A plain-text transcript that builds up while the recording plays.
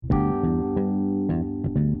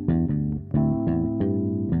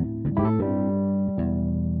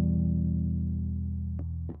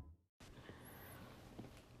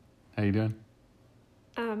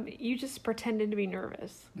You just pretended to be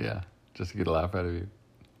nervous. Yeah, just to get a laugh out of you.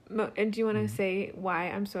 And do you want to say why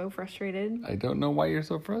I'm so frustrated? I don't know why you're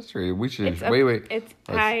so frustrated. We should... Wait. It's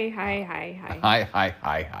Hi.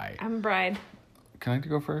 Hi. I'm a bride. Can I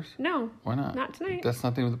go first? No. Why not? Not tonight. That's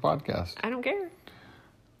nothing with the podcast. I don't care.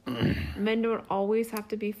 Men don't always have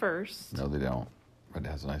to be first. No, they don't. But it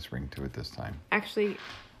has a nice ring to it this time. Actually,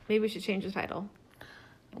 maybe we should change the title.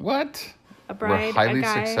 What? A bride, We're highly a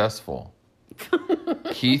guy. Successful.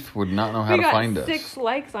 Keith would not know how to find us. We got 6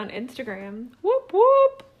 likes on Instagram. Whoop,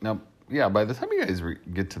 whoop. Now, yeah, by the time you guys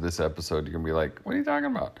get to this episode, you're going to be like, what are you talking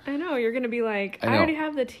about? I know. You're going to be like, I already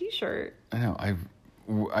have the t-shirt. I know.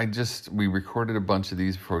 We recorded a bunch of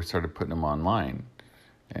these before we started putting them online.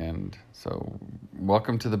 And so,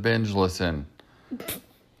 welcome to the binge listen.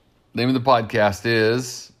 Name of the podcast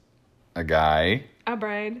is A Guy, a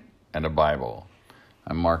Bride, and a Bible.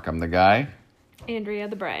 I'm Mark, I'm the guy. Andrea,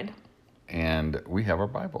 the bride. And we have our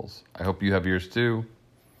Bibles. I hope you have yours too.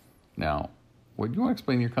 Now, what do you want to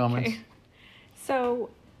explain your comments? Okay. So,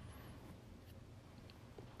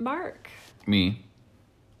 Mark. Me.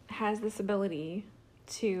 Has this ability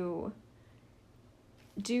to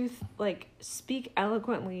speak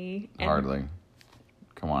eloquently. Hardly.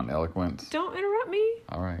 Come on, eloquence. Don't interrupt me.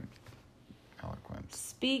 All right.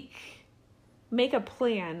 Eloquence. Make a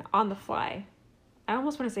plan on the fly. I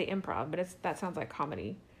almost want to say improv, but that sounds like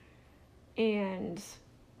comedy. And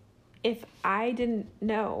if I didn't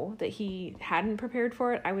know that he hadn't prepared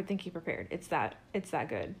for it, I would think he prepared. It's that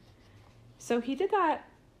good. So he did that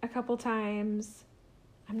a couple times.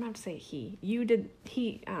 I'm not to say I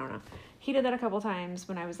don't know. He did that a couple times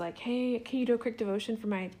when I was like, hey, can you do a quick devotion for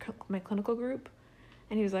my clinical group?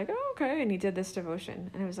 And he was like, oh, okay. And he did this devotion.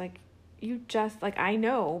 And I was like, you just, like, I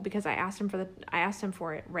know because I asked him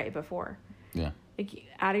for it right before. Yeah. Like,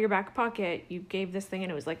 out of your back pocket, you gave this thing,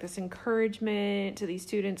 and it was like this encouragement to these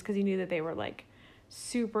students because you knew that they were like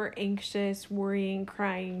super anxious, worrying,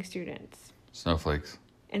 crying students. Snowflakes.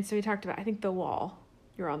 And so he talked about, I think, the wall.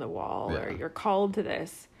 You're on the wall, or you're called to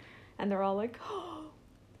this. And they're all like, oh.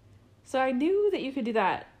 So I knew that you could do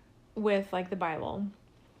that with, like, the Bible.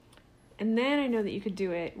 And then I know that you could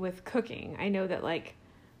do it with cooking. I know that, like,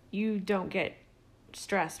 you don't get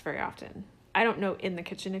stressed very often. I don't know in the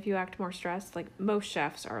kitchen if you act more stressed. Like, most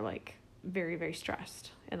chefs are, like, very, very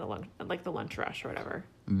stressed in the lunch rush or whatever.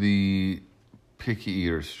 The picky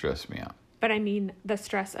eaters stress me out. But I mean the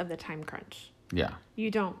stress of the time crunch. Yeah.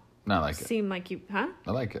 You don't seem like you, huh?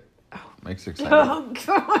 I like it. Oh. Makes it exciting. Oh,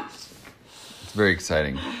 gosh. It's very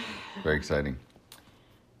exciting. Very exciting.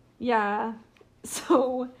 Yeah.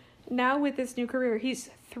 So now with this new career, he's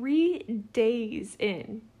 3 days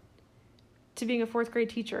in to being a 4th grade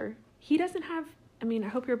teacher. He doesn't have, I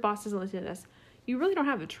hope your boss doesn't listen to this. You really don't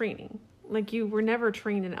have the training. Like, you were never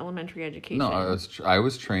trained in elementary education. No, I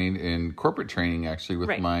was trained in corporate training, actually,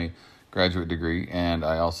 with my graduate degree, and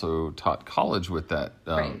I also taught college with that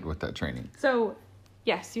training. So,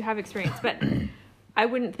 yes, you have experience, but I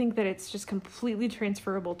wouldn't think that it's just completely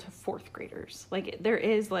transferable to 4th graders. Like, there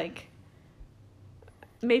is, like,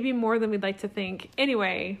 maybe more than we'd like to think.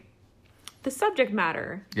 Anyway, the subject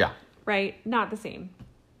matter. Yeah. Right? Not the same.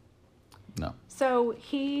 No. So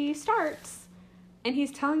he starts, and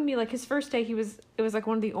he's telling me, like, his first day, it was like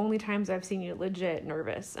one of the only times I've seen you legit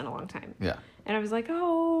nervous in a long time. Yeah. And I was like,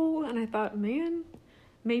 oh, and I thought, man,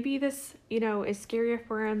 maybe this, is scarier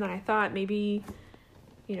for him than I thought. Maybe,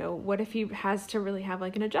 what if he has to really have,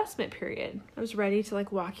 like, an adjustment period? I was ready to,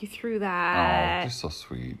 like, walk you through that. Oh, you're so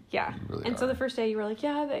sweet. Yeah. You really and are. So the first day you were like,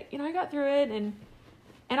 yeah, I got through it.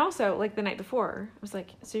 And also, like, the night before, I was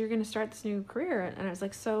like, so you're going to start this new career? And I was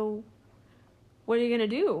like, so what are you going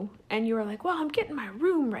to do? And you were like, well, I'm getting my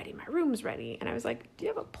room ready. My room's ready. And I was like, do you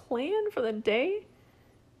have a plan for the day?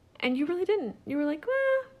 And you really didn't. You were like,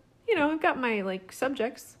 well, I've got my, like,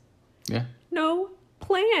 subjects. Yeah. No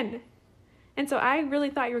plan. And so I really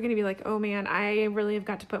thought you were going to be like, oh, man, I really have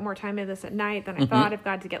got to put more time into this at night than I thought. I've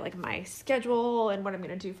got to get, like, my schedule and what I'm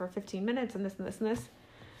going to do for 15 minutes and this and this and this.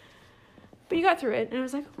 But you got through it. And I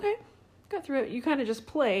was like, okay, got through it. You kind of just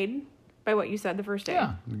played by what you said the first day.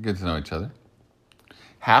 Yeah, good to know each other.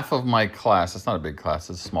 Half of my class, it's not a big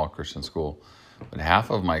class, it's a small Christian school, but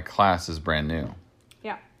half of my class is brand new.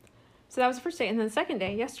 Yeah. So that was the first day. And then the second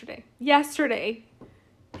day, yesterday,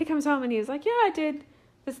 he comes home and he's like, yeah, I did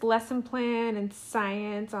this lesson plan and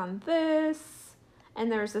science on this.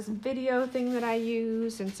 And there's this video thing that I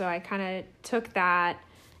used. And so I kind of took that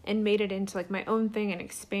and made it into, like, my own thing and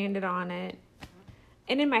expanded on it.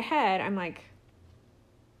 And in my head, I'm like,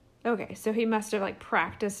 okay, so he must have, like,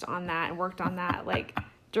 practiced on that and worked on that, like,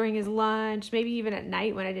 during his lunch, maybe even at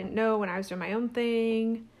night when I didn't know, when I was doing my own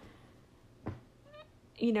thing.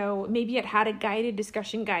 you know, maybe it had a guided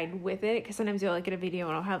discussion guide with it, because sometimes you'll like get a video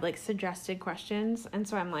and I'll have like suggested questions. And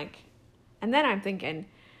so I'm like, and then I'm thinking,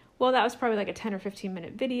 well, that was probably like a 10 or 15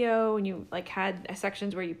 minute video, and you like had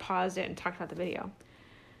sections where you paused it and talked about the video.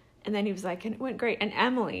 And then he was like, and it went great. And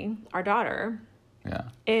Emily, our daughter,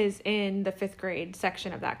 is in the 5th grade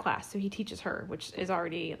section of that class. So he teaches her, which is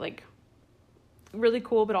already like really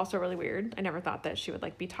cool, but also really weird. I never thought that she would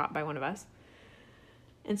like be taught by one of us.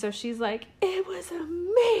 And so she's like, it was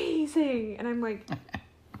amazing. And I'm like,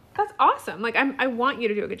 that's awesome. Like, I want you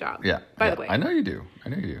to do a good job. Yeah. By the way. I know you do.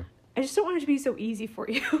 I just don't want it to be so easy for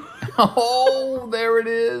you. Oh, there it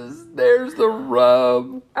is. There's the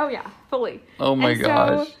rub. Oh, yeah. Fully. Oh, my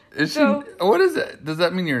gosh. What is it? Does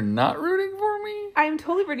that mean you're not rooting for me? I'm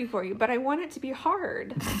totally rooting for you, but I want it to be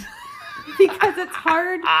hard. Because it's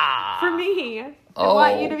hard for me. I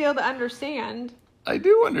want you to be able to understand. I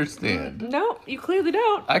do understand. No, you clearly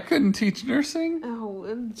don't. I couldn't teach nursing. Oh,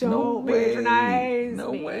 don't patronize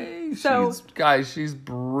No me. way. So, She's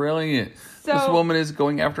brilliant. So, this woman is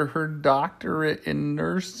going after her doctorate in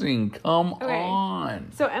nursing. Come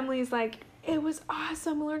on. So Emily's like, it was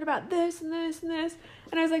awesome. We learned about this and this and this.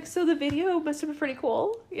 And I was like, so the video must have been pretty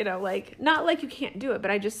cool. You know, like, not like you can't do it,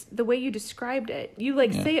 but the way you described it, you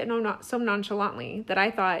like say it not so nonchalantly that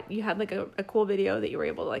I thought you had like a cool video that you were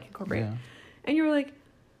able to like incorporate. Yeah. And you were like,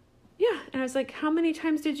 yeah. And I was like, how many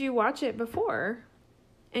times did you watch it before?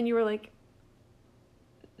 And you were like,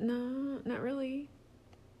 no, not really.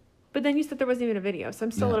 But then you said there wasn't even a video, so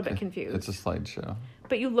I'm still a little bit confused. It's a slideshow.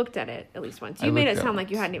 But you looked at it at least once. You made it sound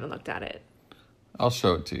like you hadn't even looked at it. I'll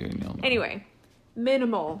show it to you and you'll know. Anyway,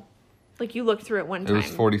 minimal. Like you looked through it one time. It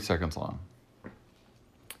was 40 seconds long.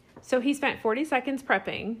 So he spent 40 seconds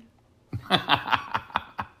prepping.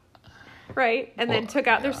 Right? And then took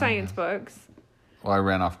out their science books. Well, I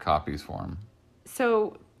ran off copies for him.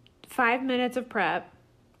 So 5 minutes of prep.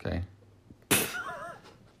 Okay.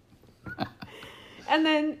 And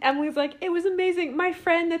then Emily's like, it was amazing. My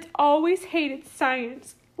friend that's always hated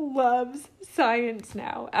science loves science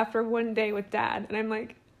now after one day with Dad. And I'm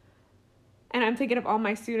like, and I'm thinking of all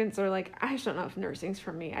my students are like, I just don't know if nursing's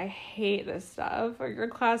for me. I hate this stuff. Or your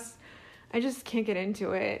class, I just can't get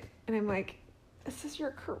into it. And I'm like, is this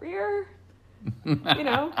your career? You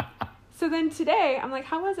know? So then today, I'm like,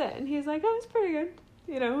 how was it? And he's like, oh, it's pretty good.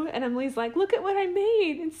 You know? And Emily's like, look at what I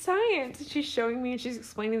made in science. And she's showing me and she's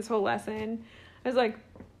explaining this whole lesson. I was like,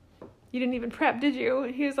 you didn't even prep, did you?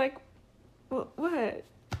 And he was like, well, what?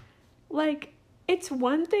 Like, it's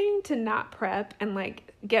one thing to not prep and,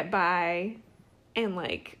 like, get by and,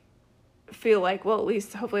 like, feel like, well, at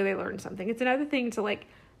least hopefully they learned something. It's another thing to, like,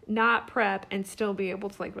 not prep and still be able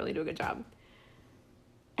to, like, really do a good job.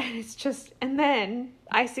 And it's just, and then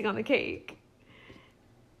icing on the cake.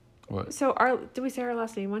 What? So, did we say our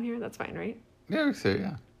last name on here? That's fine, right? Yeah, we say,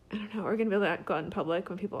 yeah. I don't know. We're going to be able to go out in public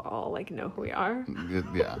when people all, like, know who we are.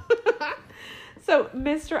 Yeah. So,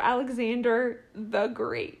 Mr. Alexander the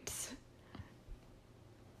Great.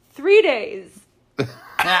 3 days. The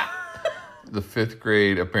 5th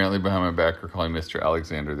grade, apparently behind my back, are calling Mr.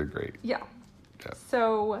 Alexander the Great. Yeah.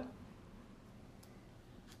 So,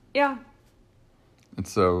 yeah. And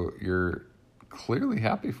so, you're clearly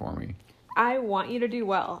happy for me. I want you to do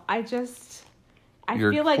well.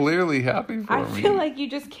 You're feel like clearly happy for me. I feel like you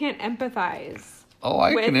just can't empathize. Oh,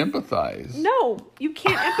 I can empathize. No, you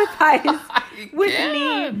can't empathize with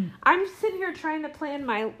me. I'm sitting here trying to plan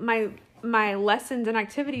my lessons and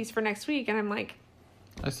activities for next week, and I'm like,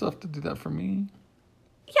 I still have to do that for me.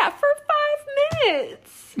 Yeah, for 5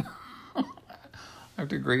 minutes. I have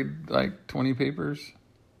to grade like 20 papers.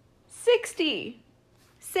 60.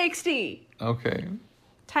 Okay.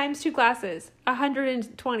 Times 2 classes,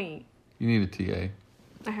 120. You need a TA.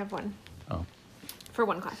 I have one. Oh. For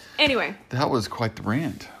one class. Anyway. That was quite the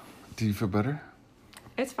rant. Do you feel better?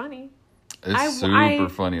 It's funny. It's super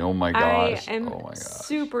funny. Oh my gosh. I am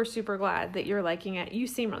super, super glad that you're liking it. You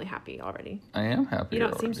seem really happy already. I am happy. You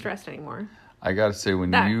don't seem stressed anymore. I gotta say,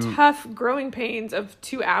 that tough growing pains of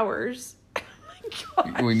 2 hours. Oh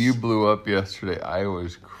my gosh. When you blew up yesterday, I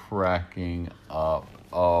was cracking up.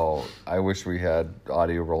 Oh, I wish we had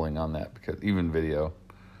audio rolling on that, because even video.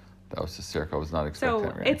 That was hysterical. I was not expecting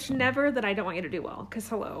that reaction. It's never that I don't want you to do well. Because,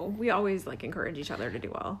 we always, like, encourage each other to do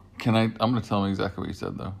well. I'm going to tell him exactly what you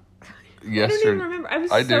said, though. Yesterday, I don't even remember. I was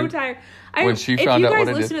so tired. When she found out what I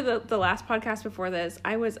did. If you guys listened to the last podcast before this,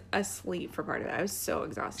 I was asleep for part of it. I was so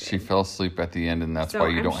exhausted. She fell asleep at the end, and that's why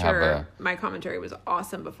you don't have my commentary was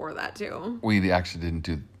awesome before that, too. We actually didn't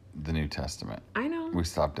do the New Testament. I know. We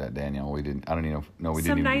stopped at Daniel. We didn't. I don't even know. No, we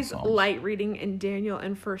didn't Some even do nice Psalms. light reading in Daniel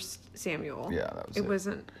and First Samuel. Yeah, that was it. It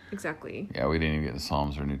wasn't exactly. Yeah, we didn't even get to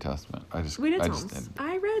Psalms or New Testament. We did I Psalms. just did.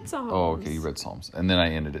 I read Psalms. Oh, okay. You read Psalms, and then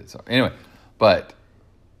I ended it. So anyway, but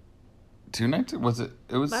 2 nights was it?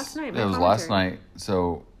 It was last night. It was last night.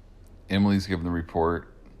 So Emily's giving the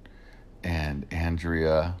report, and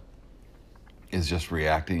Andrea is just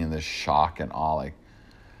reacting in this shock and awe, like,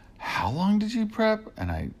 "How long did you prep?" And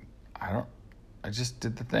I just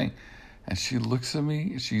did the thing. And she looks at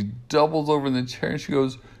me, she doubles over in the chair, and she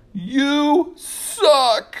goes, "You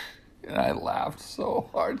suck!" And I laughed so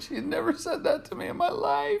hard. She had never said that to me in my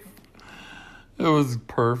life. It was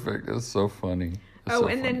perfect. It was so funny.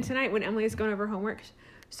 Then tonight when Emily is going over homework,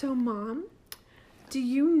 so Mom, do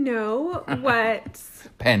you know what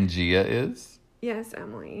Pangea is? Yes,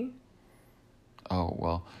 Emily. Oh,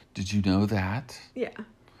 well, did you know that? Yeah.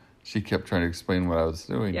 She kept trying to explain what I was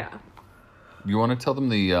doing. Yeah. You want to tell them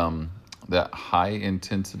that high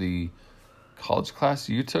intensity college class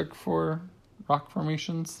you took for rock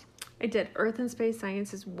formations? I did Earth and Space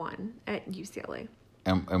Sciences 1 at UCLA.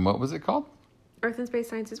 And what was it called? Earth and Space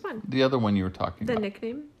Sciences 1. The other one you were talking about. The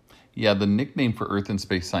nickname? Yeah, the nickname for Earth and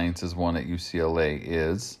Space Sciences 1 at UCLA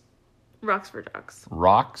is Rocks for Jocks.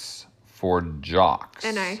 Rocks for Jocks.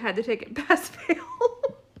 And I had to take it pass fail.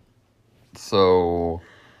 So,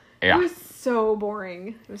 yeah. It was so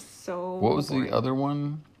boring. It was so What was boring. the other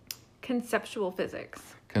one? Conceptual Physics.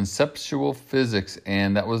 Conceptual Physics,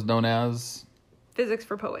 and that was known as? Physics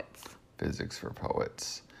for Poets. Physics for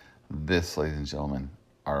Poets. This, ladies and gentlemen,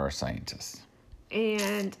 are our scientists.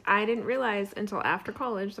 And I didn't realize until after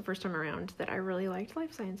college, the first time around, that I really liked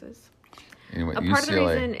life sciences. Anyway, A UCLA, part of the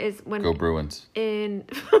reason is when go Bruins. in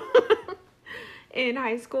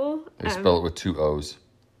high school, They spell it with 2 O's.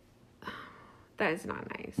 that is not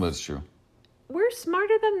nice. That's true. We're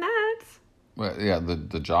smarter than that. Well, yeah,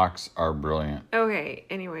 the jocks are brilliant. Okay,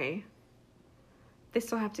 anyway. They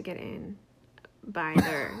still have to get in by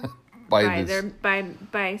their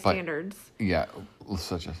by standards. Yeah,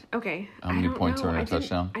 such a. Okay. How many points are in a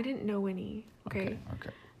touchdown? I didn't know any. Okay. Okay.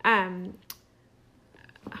 I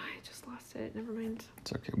just lost it. Never mind.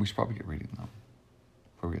 It's okay. We should probably get reading though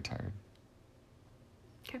before we get tired.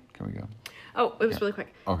 Okay. Can we go? Oh, it was really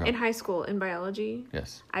quick. Okay. In high school, in biology,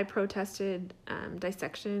 Yes. I protested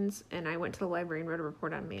dissections, and I went to the library and wrote a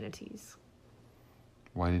report on manatees.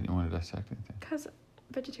 Why didn't you want to dissect anything? Because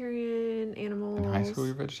vegetarian animals. In high school,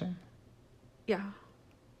 you're vegetarian? Yeah.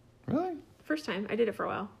 Really? First time. I did it for a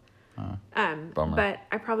while. Bummer. But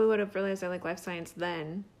I probably would have realized I like life science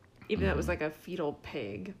then, even though it was like a fetal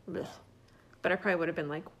pig. Ugh. But I probably would have been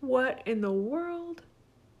like, what in the world?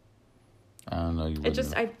 I don't know. You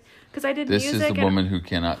wouldn't. Because I did This music. is the woman who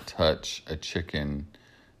cannot touch a chicken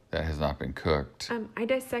that has not been cooked. I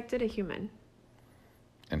dissected a human.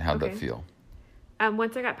 And how'd that feel?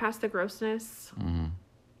 Once I got past the grossness,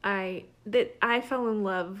 I fell in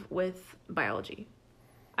love with biology.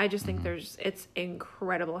 I just think it's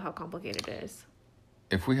incredible how complicated it is.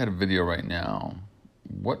 If we had a video right now,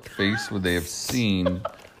 what face would they have seen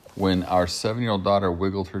when our 7-year-old daughter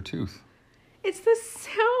wiggled her tooth? It's the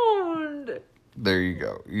sound. There you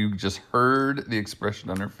go. You just heard the expression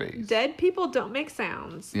on her face. Dead people don't make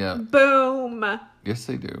sounds. Yeah. Boom. Yes,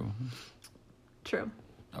 they do. True.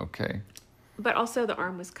 Okay. But also the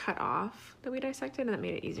arm was cut off that we dissected, and that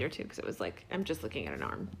made it easier too, because it was like, I'm just looking at an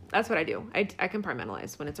arm. That's what I do. I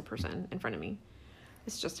compartmentalize when it's a person in front of me.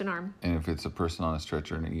 It's just an arm. And if it's a person on a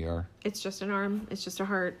stretcher in an ER? It's just an arm. It's just a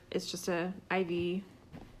heart. It's just a IV.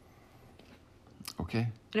 Okay.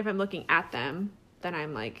 And if I'm looking at them, then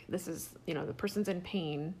I'm like, this is, the person's in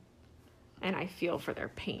pain, and I feel for their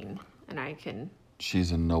pain, and I can...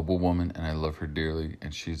 She's a noble woman, and I love her dearly,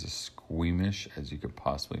 and she's as squeamish as you could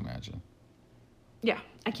possibly imagine. Yeah,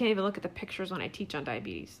 I can't even look at the pictures when I teach on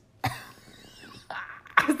diabetes.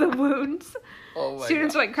 Because the wounds. Oh my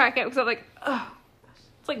Students God. are like cracking up because I'm like, oh,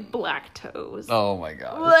 it's like black toes. Oh my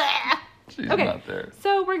God. Blech. She's Okay, not there.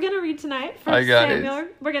 so we're going to read tonight. Hi, guys. Samuel.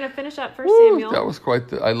 We're going to finish up First Woo, Samuel. that was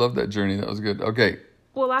quite I love that journey. That was good. Okay.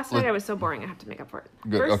 Well, last night I was so boring I have to make up for it.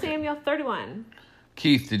 Good, First okay. Samuel 31.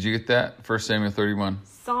 Keith, did you get that? 1 Samuel 31.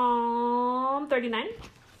 Psalm 39.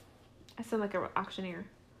 I sound like an auctioneer.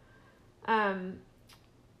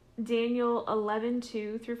 Daniel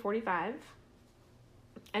 11:2 through 45.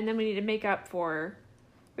 And then we need to make up for...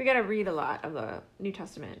 We got to read a lot of the New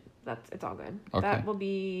Testament. It's all good. Okay. That will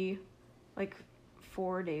be like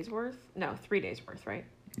 4 days worth. No, 3 days worth, right?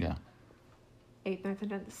 Yeah. 8th, 9th,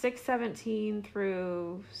 and 10th. 6:17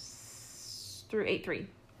 through 8:3.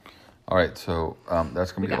 All right, so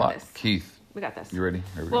that's going to be a got lot. this. Keith, We got this. you ready?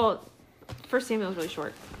 Here we go. Well, First Samuel is really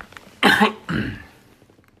short.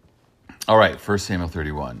 All right, 1 Samuel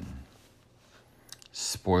 31.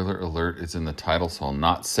 Spoiler alert, it's in the title, so I'll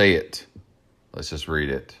not say it. Let's just read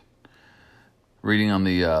it. Reading on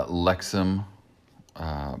the Lexham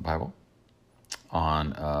Bible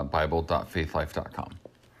on bible.faithlife.com.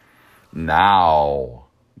 Now,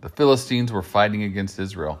 the Philistines were fighting against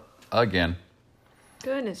Israel again.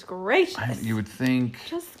 Goodness gracious. You would think,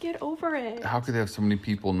 just get over it. how could they have so many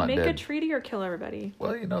people not Make dead? a treaty or kill everybody.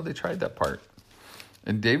 Well, they tried that part.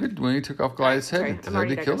 And David, when he took off Goliath's head,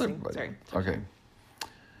 they killed everybody. Sorry. Okay.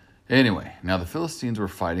 Anyway, now the Philistines were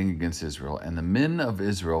fighting against Israel, and the men of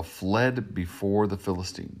Israel fled before the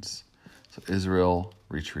Philistines. So Israel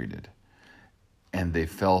retreated, and they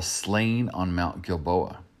fell slain on Mount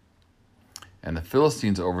Gilboa. And the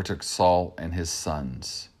Philistines overtook Saul and his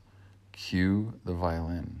sons. Cue the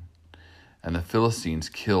violin. And the Philistines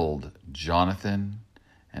killed Jonathan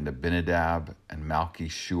and Abinadab and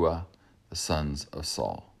Malchishua, the sons of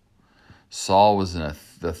Saul. Saul was in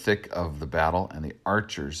the thick of the battle, and the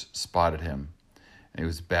archers spotted him, and he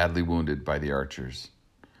was badly wounded by the archers.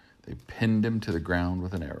 They pinned him to the ground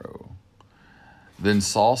with an arrow. Then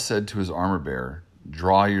Saul said to his armor-bearer,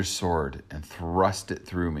 "Draw your sword and thrust it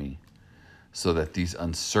through me, so that these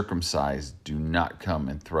uncircumcised do not come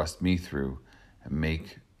and thrust me through and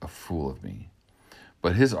make a fool of me."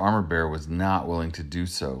 But his armor-bearer was not willing to do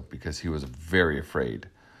so, because he was very afraid.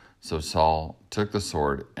 So Saul took the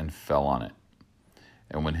sword and fell on it.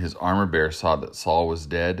 And when his armor-bearer saw that Saul was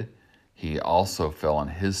dead, he also fell on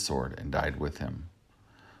his sword and died with him.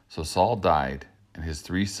 So Saul died, and his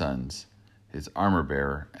 3 sons, his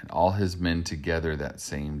armor-bearer, and all his men together that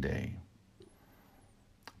same day.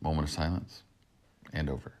 Moment of silence,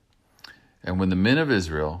 and over. And when the men of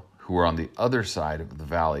Israel, who were on the other side of the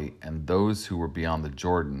valley, and those who were beyond the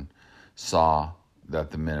Jordan, saw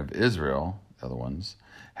that the men of Israel, the other ones,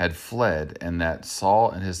 had fled, and that Saul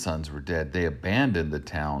and his sons were dead, they abandoned the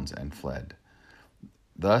towns and fled.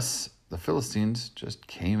 Thus the Philistines just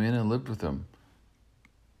came in and lived with them.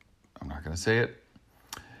 I'm not going to say it.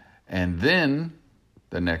 And then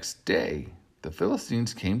the next day, the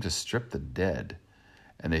Philistines came to strip the dead,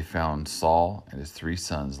 and they found Saul and his 3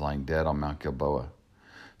 sons lying dead on Mount Gilboa.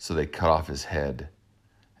 So they cut off his head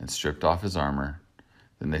and stripped off his armor.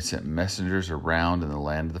 Then they sent messengers around in the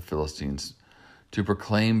land of the Philistines to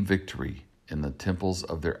proclaim victory in the temples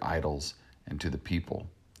of their idols and to the people.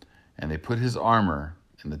 And they put his armor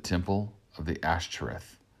in the temple of the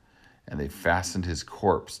Ashtoreth, and they fastened his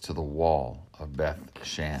corpse to the wall of Beth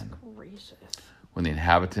Shan. Gracious. When the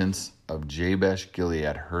inhabitants of Jabesh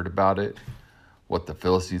Gilead heard about it, what the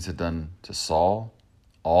Philistines had done to Saul,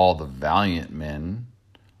 all the valiant men,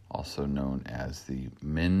 also known as the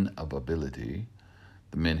men of ability,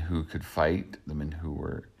 the men who could fight, the men who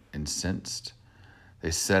were incensed, they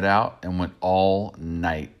set out and went all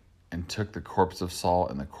night and took the corpse of Saul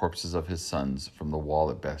and the corpses of his sons from the wall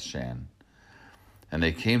at Beth Shan. And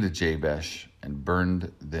they came to Jabesh and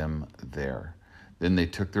burned them there. Then they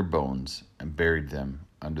took their bones and buried them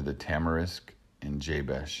under the tamarisk in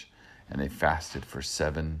Jabesh, and they fasted for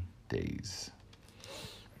 7 days.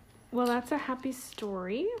 Well, that's a happy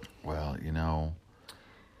story. Well,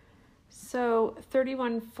 So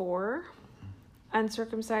 31:4,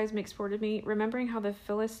 uncircumcised make sport of me. Remembering how the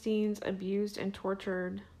Philistines abused and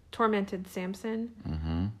tormented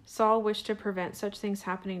Samson, Saul wished to prevent such things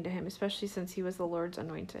happening to him, especially since he was the Lord's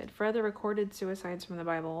anointed. For other recorded suicides from the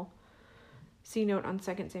Bible, see note on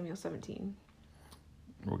 2 Samuel 17.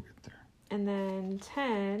 We'll get there. And then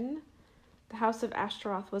 10, the house of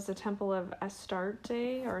Ashtaroth was the temple of Astarte,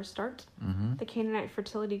 the Canaanite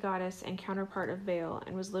fertility goddess and counterpart of Baal,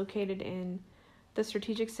 and was located in the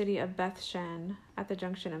strategic city of Beth Shan at the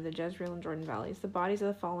junction of the Jezreel and Jordan valleys. The bodies of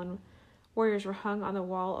the fallen warriors were hung on the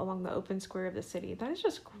wall along the open square of the city. That is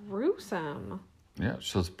just gruesome. Yeah, it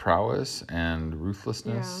shows prowess and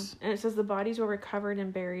ruthlessness. Yeah, and it says the bodies were recovered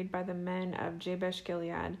and buried by the men of Jabesh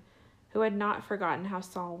Gilead, who had not forgotten how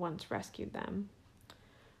Saul once rescued them.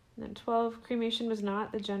 And then 12, cremation was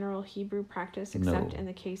not the general Hebrew practice except in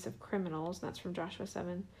the case of criminals. And that's from Joshua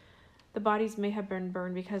 7. The bodies may have been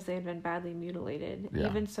burned because they had been badly mutilated. Yeah.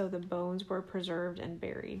 Even so, the bones were preserved and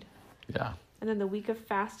buried. Yeah. And then the week of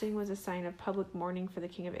fasting was a sign of public mourning for the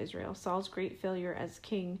king of Israel. Saul's great failure as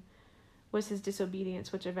king was his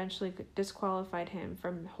disobedience, which eventually disqualified him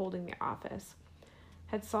from holding the office.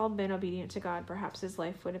 Had Saul been obedient to God, perhaps his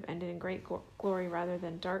life would have ended in great glory rather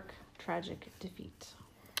than dark, tragic defeat.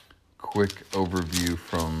 Quick overview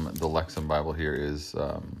from the Lexham Bible here is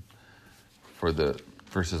for the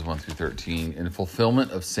verses 1 through 13. In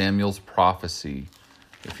fulfillment of Samuel's prophecy,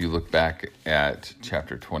 if you look back at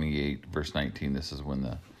chapter 28, verse 19, this is when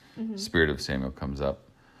the spirit of Samuel comes up.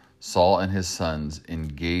 Saul and his sons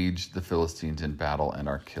engage the Philistines in battle and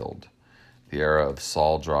are killed. The era of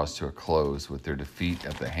Saul draws to a close with their defeat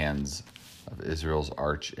at the hands of Israel's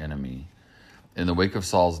arch enemy. In the wake of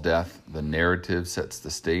Saul's death, the narrative sets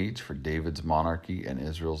the stage for David's monarchy and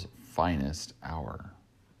Israel's finest hour.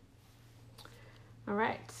 All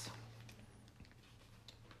right.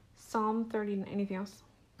 Psalm 30. Anything else?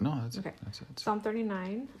 No, that's Okay. it. That's it. Psalm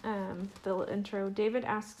 39, the intro. David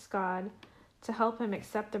asks God to help him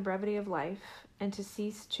accept the brevity of life and to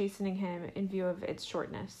cease chastening him in view of its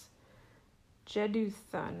shortness.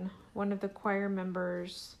 Jeduthun, one of the choir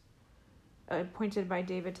members appointed by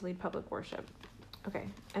David to lead public worship. Okay,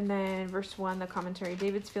 and then verse 1, the commentary.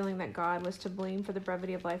 David's feeling that God was to blame for the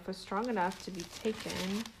brevity of life was strong enough to be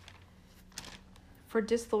taken for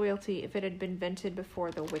disloyalty if it had been vented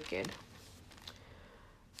before the wicked.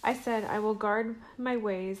 I said, I will guard my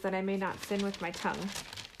ways that I may not sin with my tongue.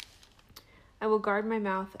 I will guard my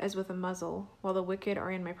mouth as with a muzzle while the wicked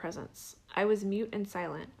are in my presence. I was mute and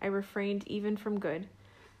silent. I refrained even from good,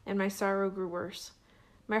 and my sorrow grew worse.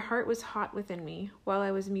 My heart was hot within me. While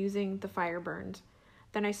I was musing, the fire burned.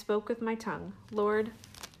 Then I spoke with my tongue. Lord,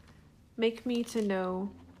 make me to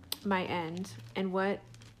know my end and what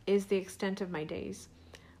is the extent of my days.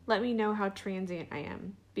 Let me know how transient I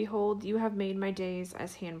am. Behold, you have made my days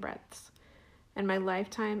as handbreadths, and my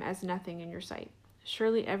lifetime as nothing in your sight.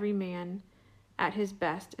 Surely every man at his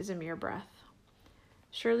best is a mere breath.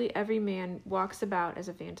 Surely every man walks about as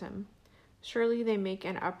a phantom. Surely they make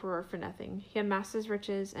an uproar for nothing. He amasses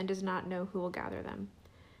riches and does not know who will gather them.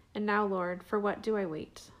 And now, Lord, for what do I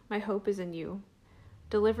wait? My hope is in you.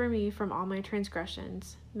 Deliver me from all my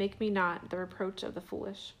transgressions. Make me not the reproach of the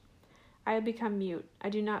foolish. I have become mute. I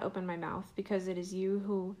do not open my mouth, because it is you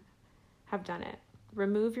who have done it.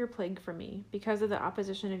 Remove your plague from me. Because of the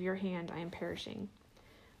opposition of your hand, I am perishing.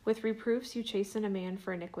 With reproofs you chasten a man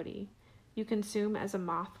for iniquity. You consume as a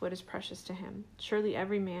moth what is precious to him. Surely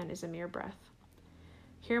every man is a mere breath.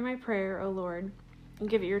 Hear my prayer, O Lord, and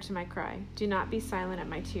give ear to my cry. Do not be silent at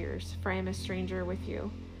my tears, for I am a stranger with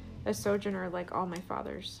you, a sojourner like all my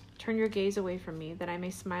fathers. Turn your gaze away from me, that I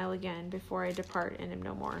may smile again before I depart and am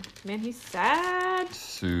no more. Man, he's sad.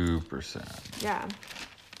 Super sad. Yeah.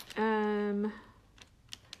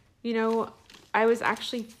 I was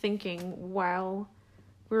actually thinking while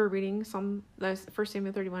we were reading First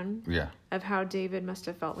Samuel 31, Yeah. of how David must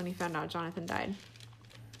have felt when he found out Jonathan died.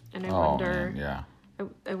 And I wonder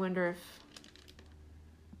if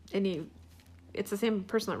it's the same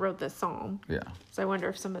person that wrote this psalm. Yeah. So I wonder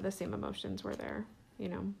if some of the same emotions were there,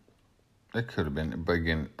 It could have been, but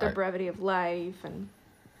again, the brevity of life and.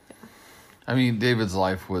 I mean, David's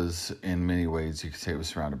life was, in many ways, you could say it was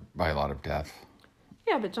surrounded by a lot of death.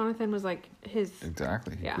 Yeah, but Jonathan was like his.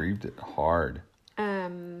 Exactly. He grieved it hard.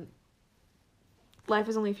 Life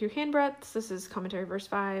is only a few handbreadths. This is commentary verse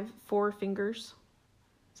 5. 4 fingers.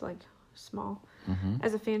 It's like small. Mm-hmm.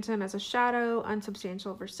 As a phantom, as a shadow,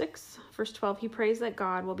 unsubstantial. Verse 6. Verse 12. He prays that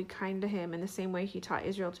God will be kind to him in the same way he taught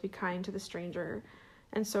Israel to be kind to the stranger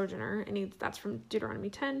and sojourner. And that's from Deuteronomy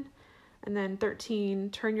 10. And then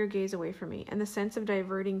 13. Turn your gaze away from me. And the sense of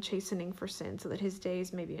diverting chastening for sin so that his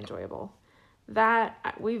days may be enjoyable.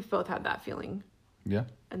 That, we've both had that feeling. Yeah.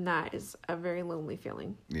 And that is a very lonely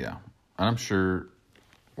feeling. Yeah. And I'm sure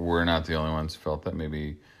we're not the only ones who felt that.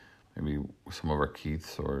 Maybe some of our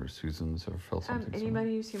Keiths or Susans have felt something Anybody similar.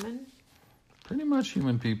 who's human? Pretty much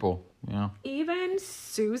human people, yeah. Even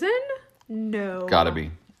Susan? No. Gotta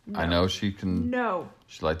be. No. I know she can. No.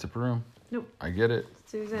 She lights up her room. Nope. I get it.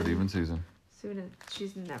 Susan. But even Susan.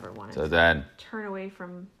 She's never wanted So to then, turn away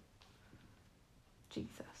from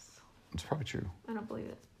Jesus. it's probably true. I don't believe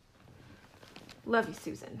it. Love you,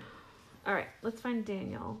 Susan. All right, let's find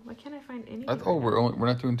Daniel. Why can't I find any? We're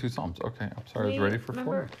not doing 2 Psalms. Okay, I'm sorry. I was ready for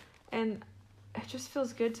 4. And it just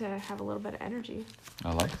feels good to have a little bit of energy.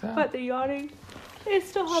 I like that. But the yawning is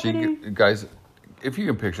still happening. Guys, if you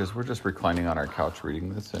can picture this, we're just reclining on our couch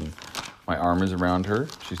reading this, and my arm is around her.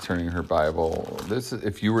 She's turning her Bible.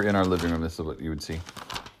 If you were in our living room, this is what you would see.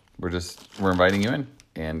 We're inviting you in,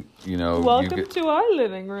 and Welcome you get to our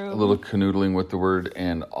living room. a little canoodling with the word,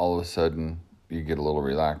 and all of a sudden you get a little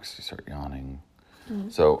relaxed. You start yawning. Mm-hmm.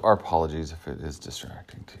 So our apologies if it is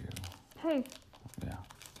distracting to you. Hey. Yeah.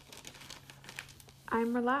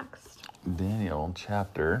 I'm relaxed. Daniel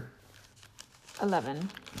chapter 11.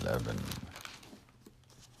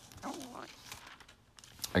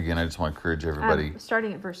 Again, I just want to encourage everybody.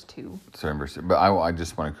 Starting at verse 2. Sorry, verse 2. But I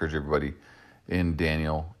just want to encourage everybody in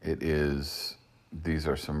Daniel. These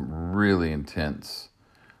are some really intense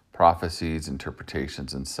prophecies,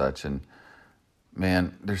 interpretations, and such. And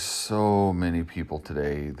man, there's so many people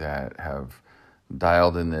today that have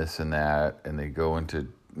dialed in this and that, and they go into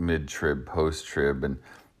mid-trib, post-trib, and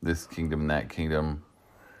this kingdom, that kingdom,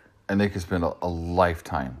 and they could spend a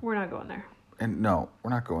lifetime. We're not going there. And no,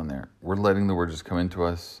 we're not going there. We're letting the word just come into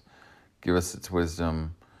us, give us its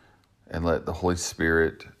wisdom, and let the Holy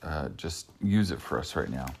Spirit just use it for us right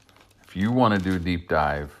now. If you want to do a deep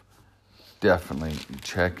dive, definitely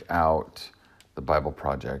check out the Bible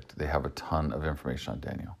Project. They have a ton of information on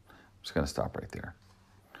Daniel. I'm just going to stop right there.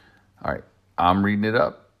 All right, I'm reading it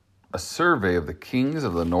up. A survey of the kings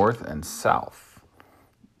of the north and south.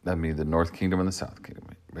 That means the North Kingdom and the South Kingdom.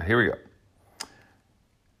 But here we go.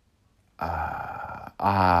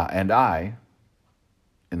 And I,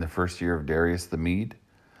 in the first year of Darius the Mede,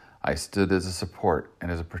 I stood as a support and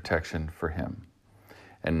as a protection for him.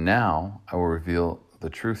 And now I will reveal the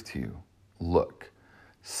truth to you. Look,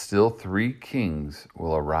 still 3 kings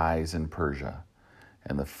will arise in Persia,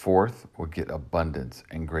 and the 4th will get abundance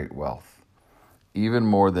and great wealth, even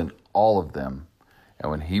more than all of them. And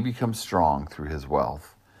when he becomes strong through his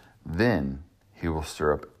wealth, then he will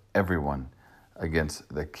stir up everyone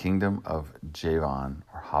against the kingdom of Javan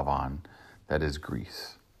or Havan, that is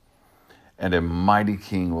Greece. And a mighty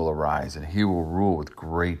king will arise, and he will rule with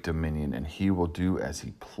great dominion, and he will do as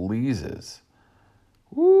he pleases.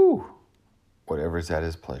 Whatever is at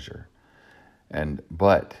his pleasure.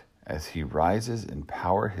 But as he rises in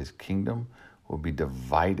power, his kingdom will be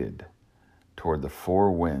divided toward the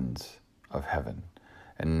 4 winds of heaven,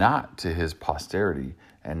 and not to his posterity,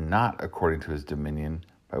 and not according to his dominion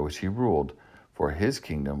by which he ruled, for his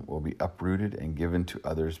kingdom will be uprooted and given to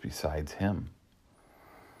others besides him.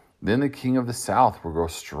 Then the king of the south will grow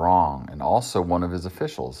strong, and also one of his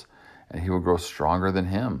officials, and he will grow stronger than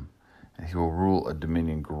him, and he will rule a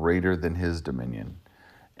dominion greater than his dominion.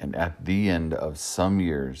 And at the end of some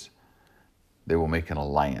years, they will make an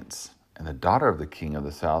alliance, and the daughter of the king of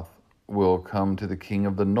the south will come to the king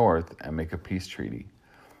of the north and make a peace treaty.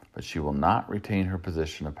 But she will not retain her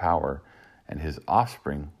position of power, and his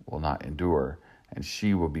offspring will not endure, and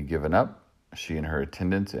she will be given up, she and her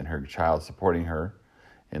attendants and her child supporting her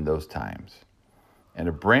in those times. And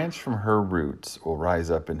a branch from her roots will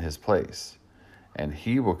rise up in his place, and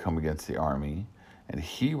he will come against the army, and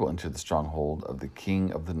he will enter the stronghold of the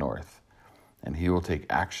king of the north, and he will take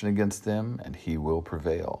action against them, and he will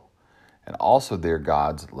prevail. And also their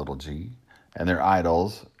gods, little g, and their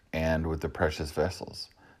idols, and with the precious vessels,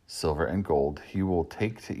 silver and gold, he will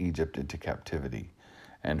take to Egypt into captivity,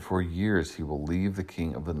 and for years he will leave the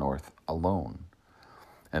king of the north alone.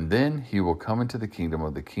 And then he will come into the kingdom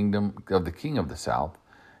of the king of the south,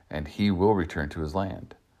 and he will return to his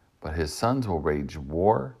land. But his sons will wage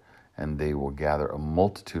war, and they will gather a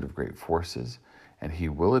multitude of great forces, and he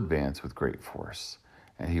will advance with great force,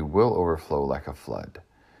 and he will overflow like a flood.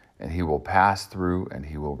 And he will pass through, and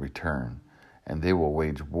he will return, and they will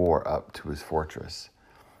wage war up to his fortress.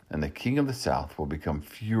 And the king of the south will become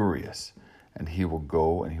furious, and he will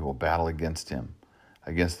go and he will battle against him,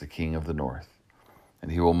 against the king of the north.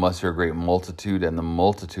 And he will muster a great multitude, and the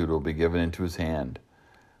multitude will be given into his hand.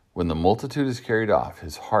 When the multitude is carried off,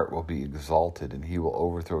 his heart will be exalted, and he will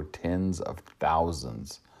overthrow tens of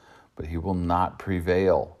thousands, but he will not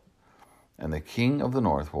prevail. And the king of the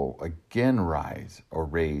north will again raise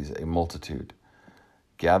a multitude,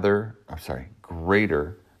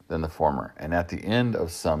 greater than the former. And at the end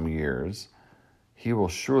of some years, he will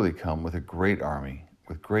surely come with a great army,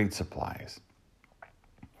 with great supplies.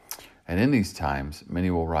 And in these times, many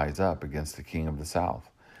will rise up against the king of the south,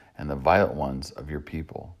 and the violent ones of your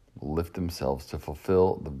people will lift themselves to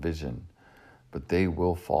fulfill the vision, but they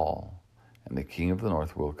will fall. And the king of the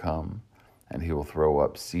north will come, and he will throw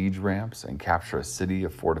up siege ramps and capture a city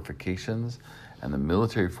of fortifications, and the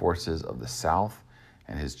military forces of the south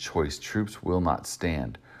and his choice troops will not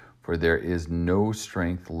stand, for there is no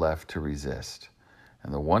strength left to resist.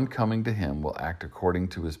 And the one coming to him will act according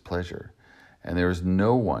to his pleasure, and there is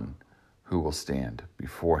no one who will stand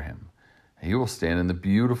before him. And he will stand in the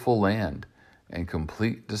beautiful land, and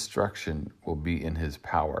complete destruction will be in his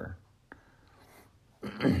power.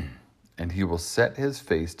 And he will set his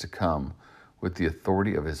face to come with the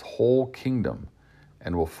authority of his whole kingdom,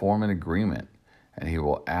 and will form an agreement, and he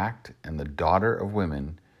will act, and the daughter of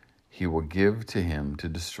women he will give to him to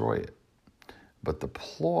destroy it. But the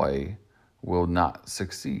ploy will not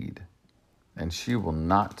succeed, and she will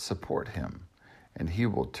not support him, and he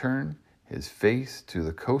will turn his face to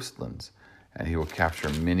the coastlands, and he will capture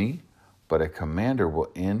many, but a commander will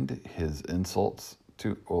end his insults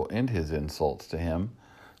to him,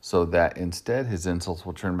 so that instead his insults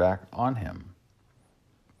will turn back on him.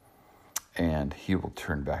 And he will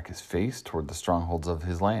turn back his face toward the strongholds of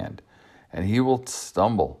his land, and he will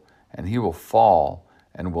stumble and he will fall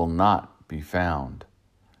and will not be found.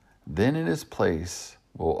 Then in his place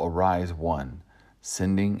will arise one,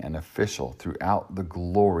 sending an official throughout the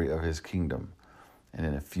glory of his kingdom, and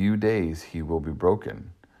in a few days he will be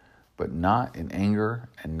broken, but not in anger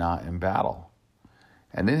and not in battle.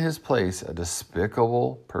 And in his place a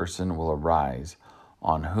despicable person will arise,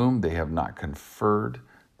 on whom they have not conferred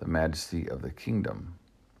the majesty of the kingdom.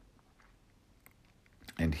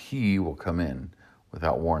 And he will come in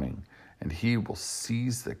without warning, and he will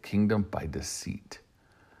seize the kingdom by deceit.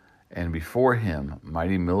 And before him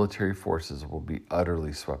mighty military forces will be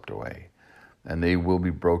utterly swept away, and they will be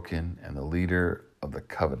broken, and the leader of the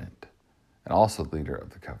covenant, and also the leader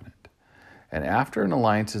of the covenant. And after an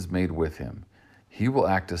alliance is made with him, he will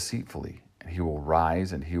act deceitfully, and he will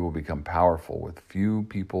rise, and he will become powerful with few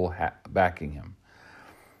people backing him.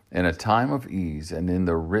 In a time of ease and in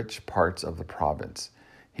the rich parts of the province,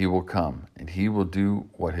 he will come, and he will do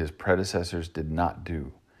what his predecessors did not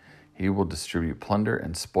do. He will distribute plunder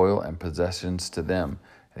and spoil and possessions to them,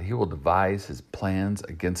 and he will devise his plans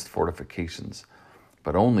against fortifications,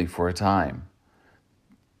 but only for a time.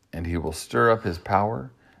 And he will stir up his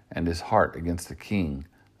power and his heart against the king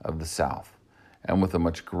of the south, and with a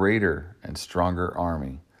much greater and stronger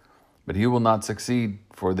army. But he will not succeed,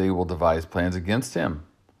 for they will devise plans against him.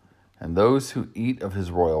 And those who eat of his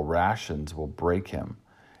royal rations will break him,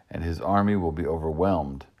 and his army will be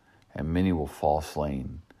overwhelmed, and many will fall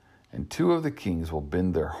slain. And two of the kings will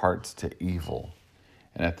bend their hearts to evil,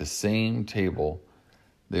 and at the same table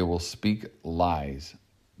they will speak lies.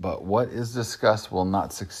 But what is discussed will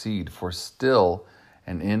not succeed, for still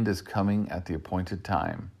an end is coming at the appointed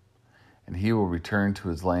time. And he will return to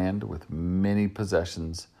his land with many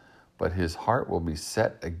possessions, but his heart will be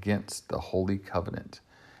set against the holy covenant.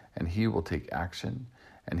 And he will take action,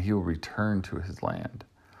 and he will return to his land.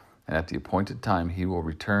 And at the appointed time he will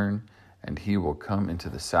return, and he will come into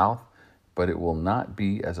the south, but it will not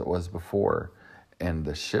be as it was before. And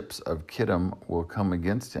the ships of Kittim will come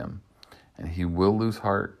against him, and he will lose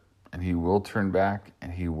heart, and he will turn back,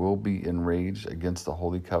 and he will be enraged against the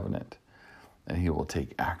holy covenant. And he will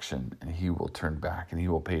take action, and he will turn back, and he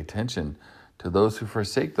will pay attention to those who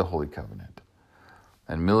forsake the holy covenant.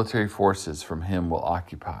 And military forces from him will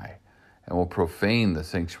occupy, and will profane the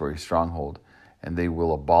sanctuary stronghold, and they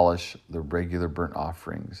will abolish the regular burnt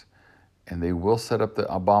offerings, and they will set up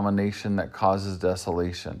the abomination that causes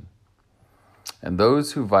desolation. And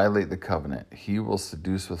those who violate the covenant he will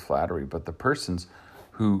seduce with flattery, but the persons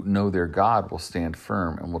who know their God will stand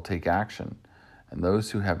firm and will take action, and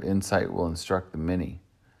those who have insight will instruct the many.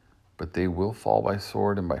 But they will fall by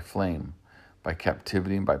sword and by flame, by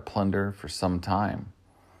captivity and by plunder for some time.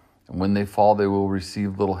 And when they fall, they will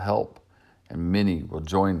receive little help, and many will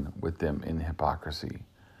join with them in hypocrisy.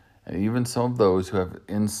 And even some of those who have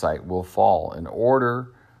insight will fall, in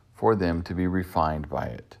order for them to be refined by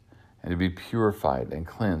it, and to be purified and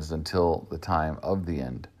cleansed until the time of the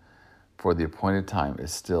end, for the appointed time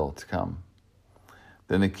is still to come.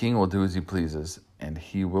 Then the king will do as he pleases, and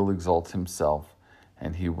he will exalt himself,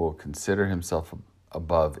 and he will consider himself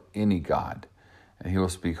above any god, and he will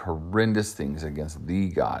speak horrendous things against the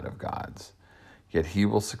God of gods. Yet he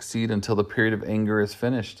will succeed until the period of anger is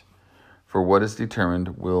finished, for what is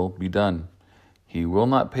determined will be done. He will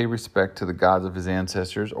not pay respect to the gods of his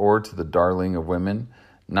ancestors, or to the darling of women.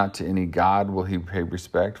 Not to any god will he pay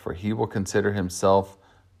respect, for he will consider himself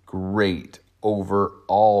great over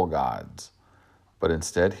all gods. But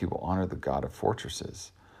instead he will honor the God of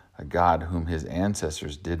fortresses, a God whom his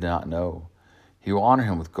ancestors did not know. He will honor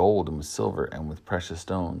him with gold and with silver and with precious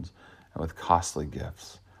stones and with costly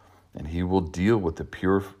gifts. And he will deal with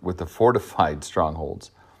the fortified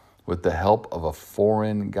strongholds with the help of a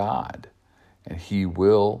foreign god. And he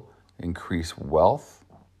will increase wealth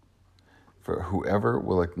for whoever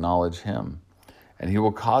will acknowledge him. And he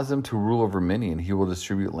will cause them to rule over many, and he will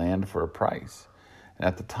distribute land for a price. And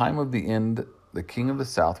at the time of the end, the king of the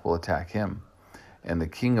south will attack him, and the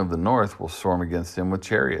king of the north will storm against him with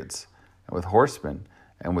chariots, and with horsemen,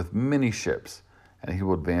 and with many ships. And he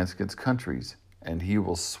will advance against countries, and he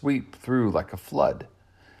will sweep through like a flood.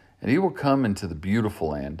 And he will come into the beautiful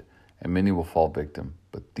land, and many will fall victim.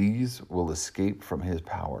 But these will escape from his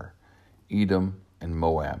power: Edom and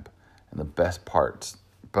Moab, and the best part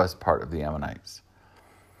of the Ammonites.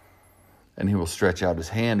 And he will stretch out his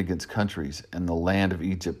hand against countries, and the land of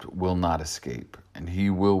Egypt will not escape. And he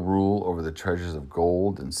will rule over the treasures of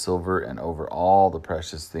gold and silver, and over all the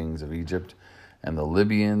precious things of Egypt. And the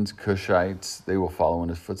Libyans, Cushites, they will follow in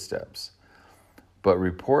his footsteps. But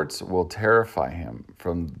reports will terrify him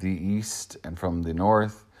from the east and from the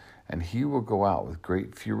north, and he will go out with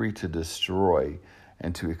great fury to destroy,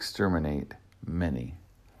 and to exterminate many.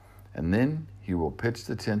 And then he will pitch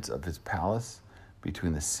the tents of his palace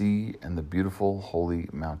between the sea and the beautiful holy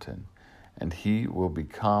mountain. And he will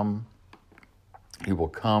come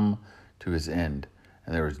to his end,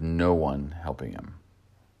 and there is no one helping him.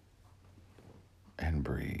 And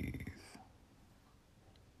breathe.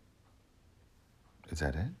 Is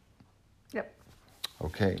that it? Yep.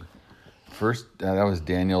 Okay. First, that was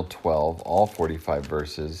Daniel 12, all 45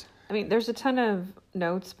 verses. I mean, there's a ton of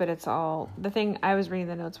notes, but it's all... The thing, I was reading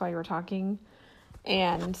the notes while you were talking,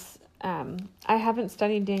 and I haven't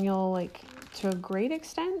studied Daniel, like, to a great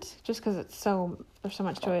extent, just because there's so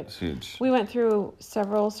much to it. It's huge. We went through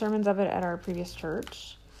several sermons of it at our previous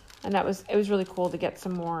church, and it was really cool to get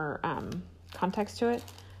some more context to it.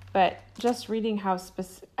 But just reading how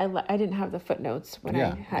I didn't have the footnotes when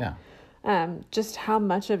I had... just how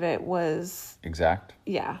much of it was... Exact.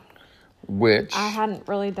 Yeah. Which... I hadn't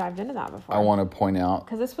really dived into that before. I want to point out...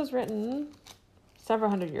 Because this was written several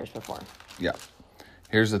hundred years before. Yeah.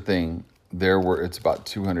 Here's the thing. It's about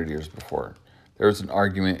 200 years before. There was an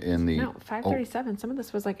argument in the... No, 537. Some of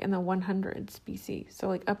this was like in the 100s BC. So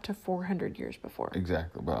like up to 400 years before.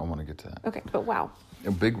 Exactly. But I want to get to that. Okay. But wow.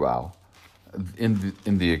 A big wow. In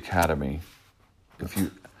the academy, if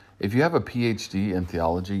you have a PhD in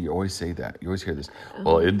theology, you always say that. You always hear this.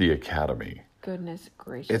 Well, in the academy. Goodness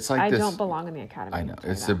gracious! It's like I this, don't belong in the academy. I know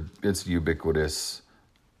it's ubiquitous.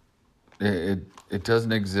 It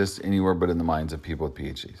doesn't exist anywhere but in the minds of people with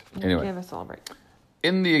PhDs. Anyway, give us all a break.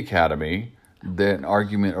 In the academy, an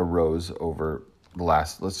argument arose over the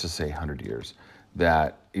last, let's just say, 100 years.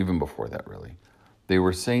 That even before that, really, they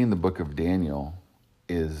were saying the book of Daniel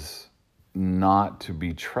is not to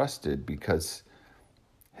be trusted because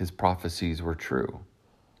his prophecies were true.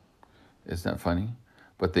 Isn't that funny?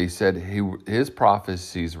 But they said his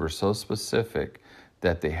prophecies were so specific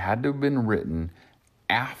that they had to have been written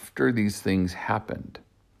after these things happened.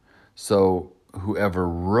 So whoever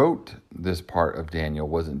wrote this part of Daniel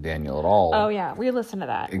wasn't Daniel at all. Oh, yeah. We listened to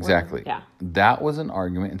that. Exactly. Yeah. That was an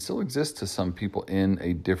argument and still exists to some people in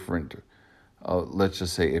a different, let's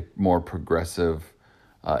just say, a more progressive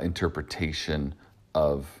interpretation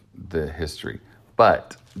of the history.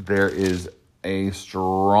 But there is a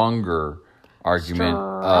stronger argument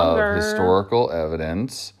of historical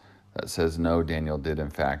evidence that says, no, Daniel did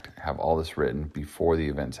in fact have all this written before the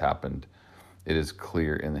events happened. It is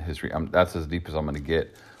clear in the history. That's as deep as I'm going to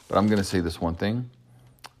get. But I'm going to say this one thing.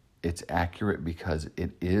 It's accurate because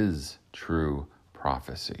it is true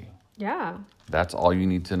prophecy. Yeah. That's all you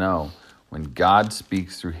need to know. When God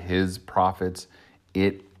speaks through his prophets,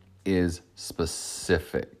 it is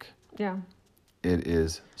specific. Yeah. It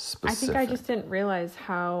is specific. I think I just didn't realize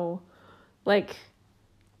how, like,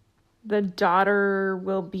 the daughter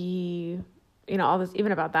will be, all this,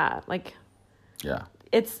 even about that. Like, yeah.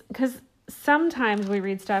 It's because sometimes we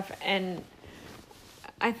read stuff and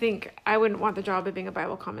I think I wouldn't want the job of being a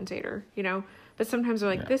Bible commentator, but sometimes they're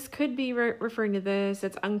like, this could be referring to this.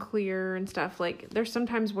 It's unclear and stuff. Like, there's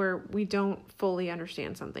sometimes where we don't fully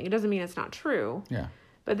understand something. It doesn't mean it's not true. Yeah.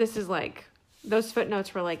 But this is like, those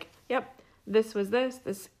footnotes were like, yep, this was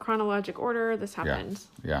this chronologic order, this happened.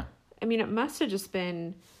 Yeah. I mean, it must have just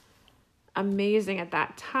been amazing at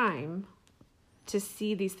that time to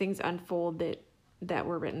see these things unfold that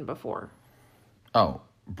were written before. Oh,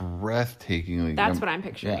 breathtakingly. That's what I'm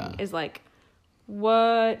picturing is like,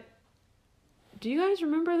 what? Do you guys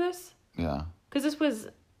remember this? Yeah. Because this was,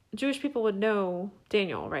 Jewish people would know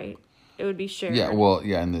Daniel, right? It would be shared. Yeah, well,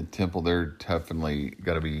 in the temple, they're definitely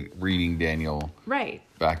got to be reading Daniel. Right.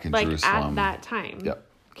 Back in Jerusalem. At that time. Yep.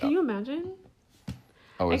 Can you imagine?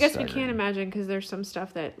 Oh, I guess staggering. we can't imagine because there's some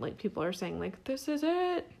stuff that, like, people are saying, like, this is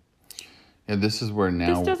it. Yeah, this is where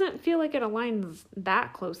now... This doesn't feel like it aligns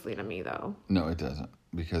that closely to me, though. No, it doesn't.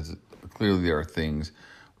 Because clearly there are things...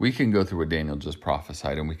 We can go through what Daniel just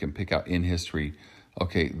prophesied, and we can pick out in history,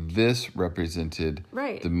 okay, this represented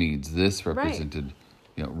the Medes. This represented,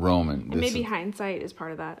 Roman. And maybe hindsight is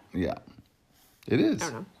part of that. Yeah. It is. I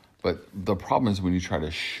don't know. But the problem is when you try to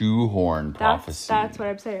shoehorn prophecy. That's what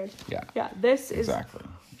I'm saying. Yeah. Yeah, this is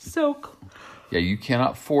so cool. Yeah, you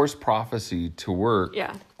cannot force prophecy to work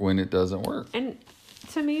when it doesn't work. And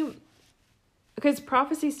to me, because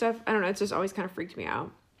prophecy stuff, I don't know, it's just always kind of freaked me out.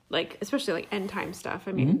 Like, especially like end time stuff.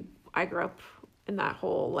 I mean, I grew up in that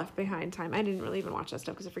whole Left Behind time. I didn't really even watch that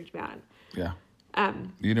stuff because it freaked me out. Yeah.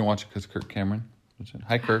 You didn't watch it because Kirk Cameron?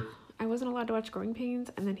 Hi, Kirk. I wasn't allowed to watch Growing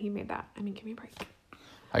Pains, and then he made that. I mean, give me a break.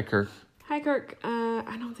 Hi, Kirk. Hi, Kirk.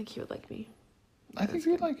 I don't think he would like me. I think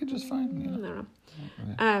he would like it just fine. I don't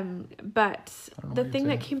know. But the thing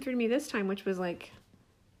that came through to me this time, which was like,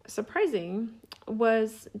 surprising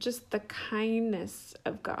was just the kindness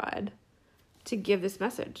of God to give this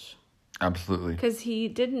message. Absolutely. Because he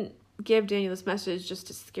didn't give Daniel this message just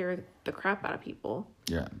to scare the crap out of people.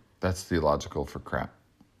 Yeah, that's theological for crap.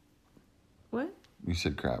 What? You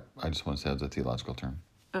said crap. I just want to say it's a theological term.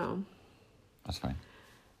 Oh. That's fine.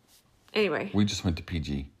 Anyway. We just went to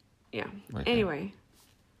PG. Yeah. Right anyway.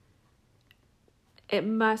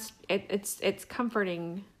 It's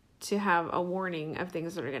comforting to have a warning of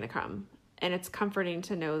things that are going to come. And it's comforting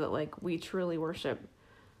to know that, like, we truly worship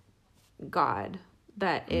God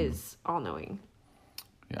that is all-knowing.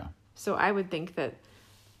 Yeah. So I would think that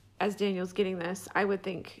as Daniel's getting this, I would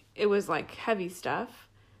think it was, like, heavy stuff,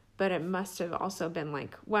 but it must have also been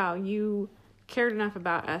like, wow, you cared enough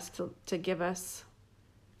about us to give us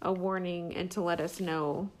a warning and to let us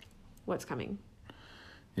know what's coming.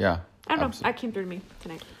 Yeah. I don't know. That came through to me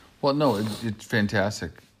tonight. Well, no, it's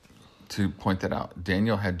fantastic to point that out.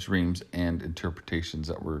 Daniel had dreams and interpretations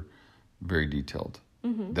that were very detailed.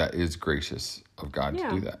 Mm-hmm. That is gracious of God to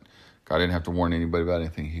do that. God didn't have to warn anybody about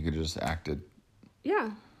anything. He could have just acted.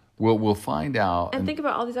 Yeah. We'll find out. And think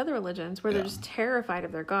about all these other religions where they're just terrified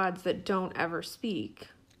of their gods that don't ever speak.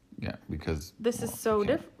 Yeah, because this is so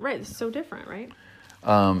different. Right, this is so different, right?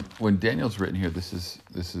 When Daniel's written here, this is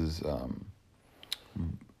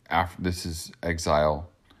exile.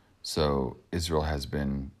 So Israel has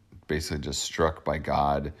been basically just struck by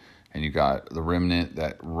God, and you got the remnant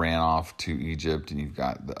that ran off to Egypt, and you've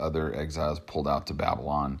got the other exiles pulled out to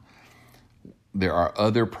Babylon. There are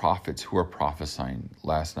other prophets who are prophesying.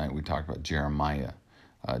 Last night we talked about Jeremiah.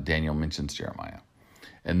 Daniel mentions Jeremiah.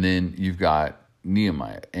 And then you've got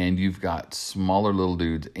Nehemiah, and you've got smaller little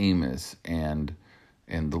dudes, Amos, and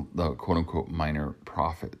the quote-unquote minor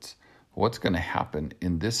prophets. What's going to happen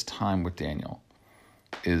in this time with Daniel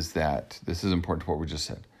is that, this is important to what we just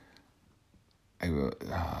said,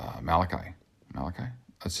 Malachi,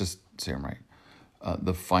 let's just say them right.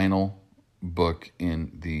 The final book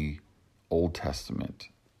in the Old Testament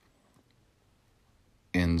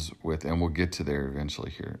ends with, and we'll get to there eventually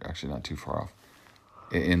here, actually not too far off,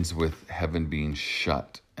 it ends with heaven being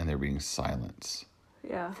shut and there being silence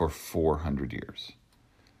for 400 years.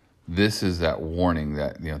 This is that warning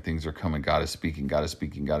that, things are coming. God is speaking, and all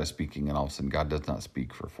of a sudden God does not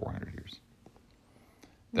speak for 400 years.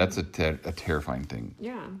 That's a terrifying thing.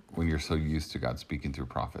 Yeah. When you're so used to God speaking through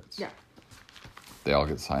prophets. Yeah. They all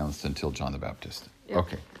get silenced until John the Baptist. Yep.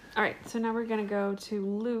 Okay. All right, so now we're going to go to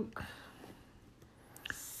Luke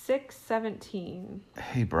 6:17.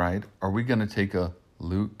 Hey, bride, are we going to take a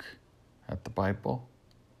Luke at the Bible?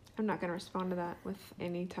 I'm not going to respond to that with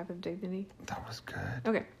any type of dignity. That was good.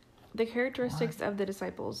 Okay. The characteristics of the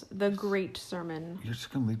disciples, the great sermon. You're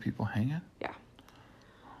just going to leave people hanging? Yeah.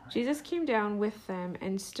 Jesus came down with them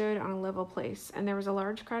and stood on a level place, and there was a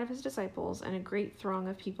large crowd of his disciples and a great throng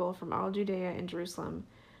of people from all Judea and Jerusalem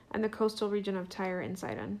and the coastal region of Tyre and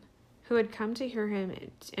Sidon, who had come to hear him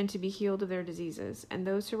and to be healed of their diseases, and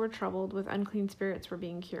those who were troubled with unclean spirits were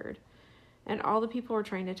being cured. And all the people were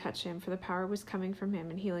trying to touch him, for the power was coming from him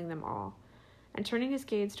and healing them all. And turning his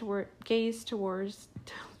gaze toward his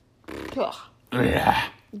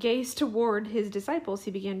disciples,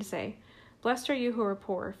 he began to say, "Blessed are you who are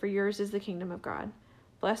poor, for yours is the kingdom of God.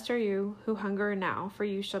 Blessed are you who hunger now, for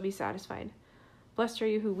you shall be satisfied. Blessed are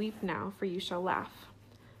you who weep now, for you shall laugh.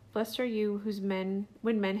 Blessed are you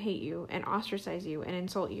when men hate you, and ostracize you, and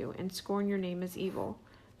insult you, and scorn your name as evil,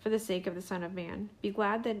 for the sake of the Son of Man. Be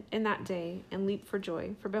glad in that day, and leap for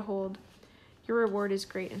joy, for behold, your reward is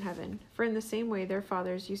great in heaven. For in the same way their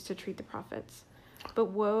fathers used to treat the prophets. But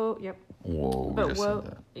woe,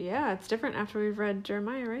 yeah, it's different after we've read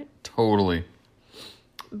Jeremiah, right? Totally.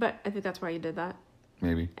 But I think that's why you did that.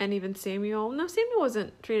 Maybe. And even Samuel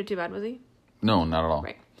wasn't treated too bad, was he? No, not at all.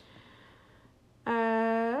 Right.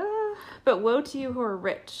 But woe to you who are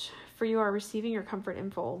rich, for you are receiving your comfort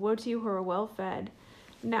in full. Woe to you who are well fed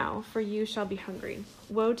now, for you shall be hungry.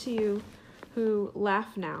 Woe to you who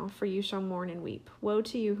laugh now, for you shall mourn and weep. Woe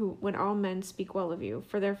to you who, when all men speak well of you,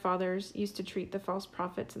 for their fathers used to treat the false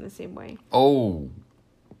prophets in the same way. Oh,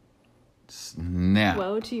 snap.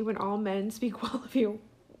 Woe to you when all men speak well of you.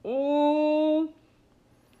 Oh.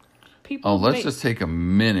 Let's just take a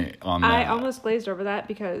minute on that. I almost glazed over that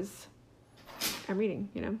because I'm reading,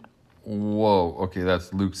 Whoa. Okay,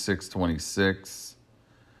 that's Luke 6:26.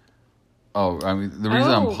 Oh, I mean, the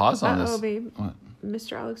reason I'm paused on this. Oh, babe. What?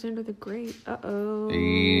 Mr. Alexander the Great. Uh-oh.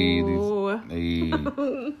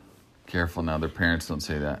 Hey. Careful now. Their parents don't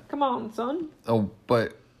say that. Come on, son. Oh,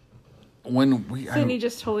 but when we... Sydney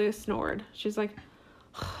just totally snored. She's like...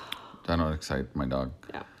 I don't excite my dog.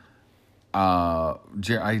 Yeah.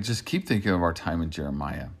 I just keep thinking of our time in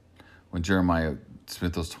Jeremiah, when Jeremiah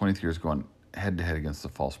spent those 23 years going head to head against the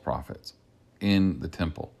false prophets in the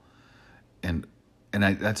temple. And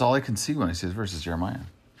that's all I can see when I see this verse is Jeremiah.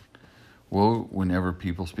 Woe whenever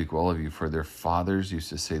people speak well of you, for their fathers used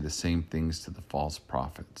to say the same things to the false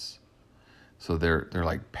prophets. So they're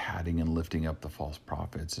like patting and lifting up the false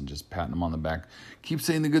prophets and just patting them on the back. Keep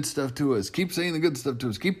saying the good stuff to us. Keep saying the good stuff to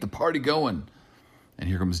us. Keep the party going. And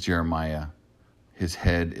here comes Jeremiah, his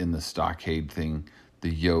head in the stockade thing, the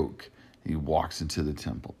yoke. He walks into the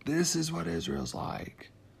temple. This is what Israel's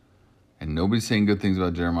like. And nobody's saying good things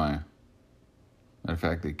about Jeremiah. Matter of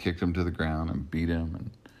fact, they kicked him to the ground and beat him.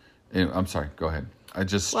 And anyway, I'm sorry, go ahead. I'm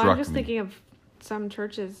just thinking of some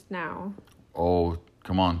churches now. Oh,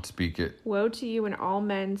 come on, speak it. Woe to you when all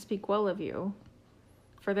men speak well of you.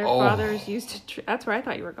 For their fathers used to... That's where I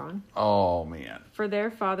thought you were going. Oh, man. For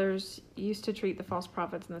their fathers used to treat the false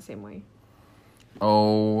prophets in the same way.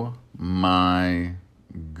 Oh, my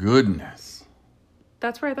goodness.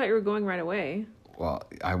 That's where I thought you were going right away. Well,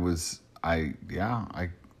 yeah.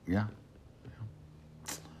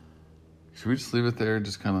 Should we just leave it there and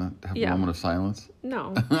just kind of have a moment of silence?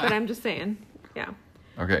 No, but I'm just saying. Yeah.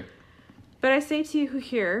 Okay. But I say to you who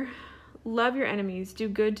hear, love your enemies, do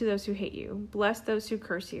good to those who hate you, bless those who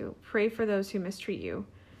curse you, pray for those who mistreat you.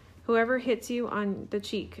 Whoever hits you on the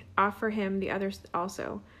cheek, offer him the other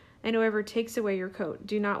also. And whoever takes away your coat,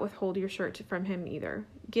 do not withhold your shirt from him either.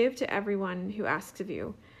 Give to everyone who asks of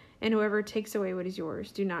you, and whoever takes away what is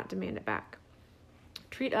yours, do not demand it back.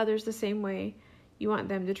 Treat others the same way you want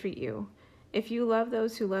them to treat you. If you love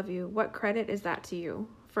those who love you, what credit is that to you?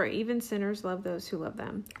 For even sinners love those who love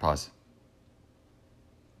them. Pause.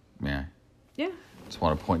 May I? Yeah. Just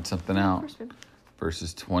want to point something out.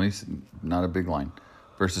 Verses 20, not a big line.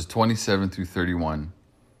 Verses 27 through 31.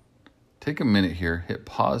 Take a minute here, hit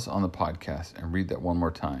pause on the podcast, and read that one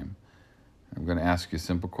more time. I'm going to ask you a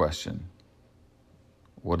simple question.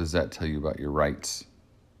 What does that tell you about your rights?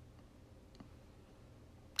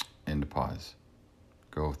 End of pause.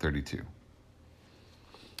 Go 32.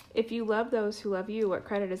 If you love those who love you, what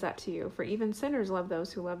credit is that to you? For even sinners love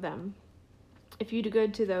those who love them. If you do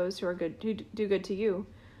good to those who do good to you,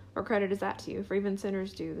 what credit is that to you? For even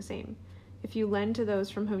sinners do the same. If you lend to those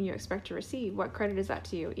from whom you expect to receive, what credit is that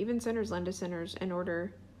to you? Even sinners lend to sinners in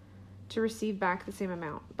order to receive back the same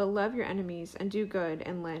amount. But love your enemies and do good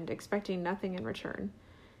and lend, expecting nothing in return.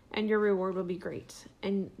 And your reward will be great,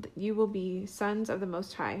 and you will be sons of the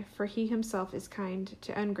Most High, for he himself is kind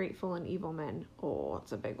to ungrateful and evil men. Oh,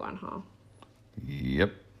 that's a big one, huh?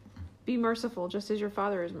 Yep. Be merciful, just as your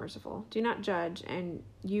Father is merciful. Do not judge, and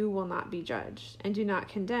you will not be judged. And do not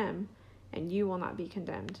condemn, and you will not be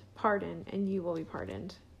condemned. Pardon, and you will be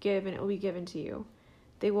pardoned. Give, and it will be given to you.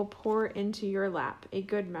 They will pour into your lap a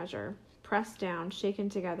good measure, pressed down, shaken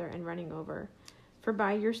together, and running over. For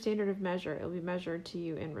by your standard of measure it will be measured to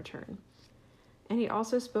you in return. And he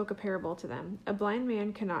also spoke a parable to them. A blind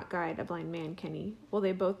man cannot guide a blind man, can he? Will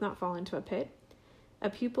they both not fall into a pit? A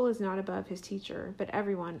pupil is not above his teacher, but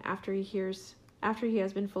everyone, after he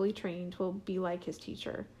has been fully trained, will be like his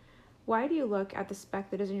teacher. Why do you look at the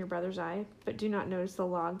speck that is in your brother's eye, but do not notice the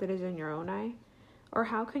log that is in your own eye? Or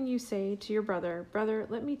how can you say to your brother, Brother,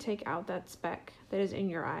 let me take out that speck that is in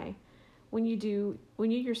your eye, when you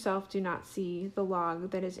yourself do not see the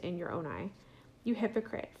log that is in your own eye? You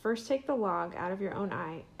hypocrite, first take the log out of your own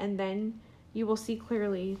eye, and then you will see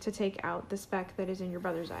clearly to take out the speck that is in your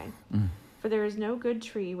brother's eye. For there is no good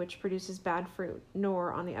tree which produces bad fruit,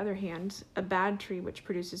 nor, on the other hand, a bad tree which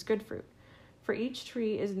produces good fruit. For each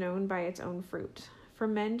tree is known by its own fruit. For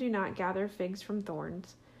men do not gather figs from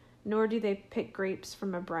thorns, nor do they pick grapes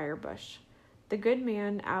from a briar bush. The good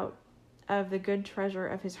man out of the good treasure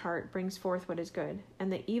of his heart brings forth what is good,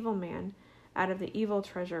 and the evil man out of the evil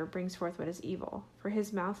treasure brings forth what is evil, for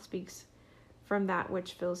his mouth speaks from that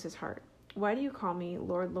which fills his heart. Why do you call me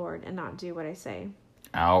Lord, Lord, and not do what I say?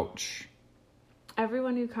 Ouch.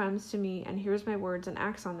 Everyone who comes to me and hears my words and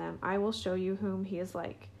acts on them, I will show you whom he is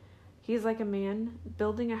like. He is like a man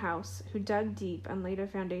building a house who dug deep and laid a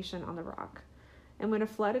foundation on the rock. And when a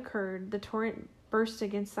flood occurred, the torrent burst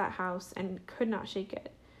against that house and could not shake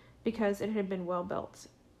it, because it had been well built.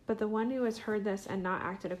 But the one who has heard this and not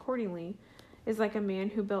acted accordingly is like a man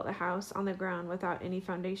who built a house on the ground without any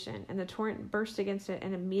foundation, and the torrent burst against it,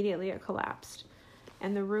 and immediately it collapsed.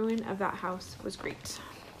 And the ruin of that house was great.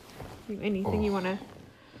 Anything you want to...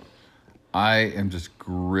 I am just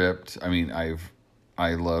gripped. I mean,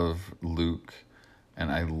 I love Luke,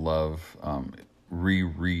 and I love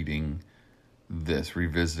rereading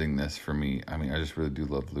revisiting this for me. I mean, I just really do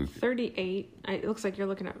love Luke. 38. It looks like you're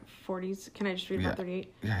looking at 40s. Can I just read about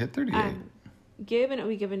 38? Yeah, hit 38. Give and it will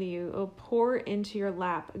be given to you. Oh, pour into your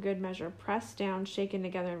lap a good measure, pressed down, shaken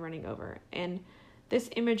together, and running over. And this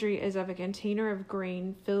imagery is of a container of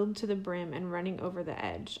grain filled to the brim and running over the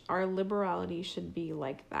edge. Our liberality should be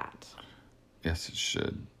like that. Yes, it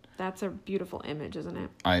should. That's a beautiful image, isn't it?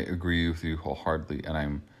 I agree with you wholeheartedly, and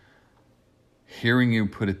I'm hearing you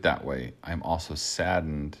put it that way. I'm also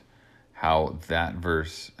saddened how that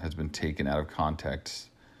verse has been taken out of context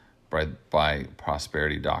by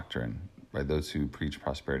prosperity doctrine, by those who preach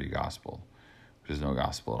prosperity gospel, which is no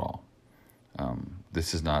gospel at all.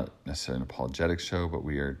 This is not necessarily an apologetic show, but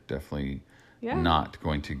we are definitely not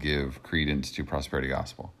going to give credence to prosperity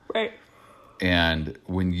gospel. Right. And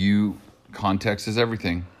context is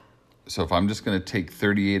everything. So if I'm just going to take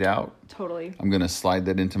 38 out, totally, I'm going to slide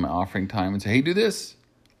that into my offering time and say, hey, do this.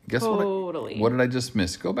 Guess what did I just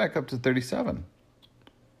miss? Go back up to 37.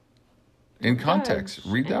 In context,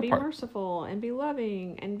 read that part. And be merciful, and be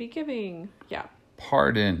loving, and be giving. Yeah.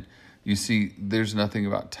 Pardon. You see, there's nothing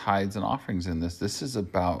about tithes and offerings in this. This is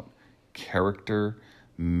about character,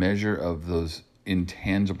 measure of those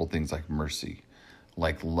intangible things like mercy,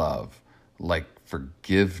 like love, like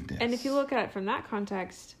forgiveness. And if you look at it from that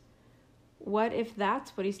context, what if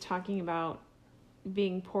that's what he's talking about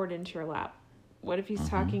being poured into your lap? What if he's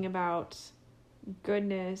talking about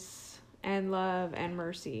goodness and love and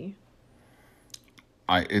mercy?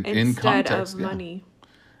 In context, of money.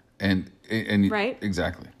 And right?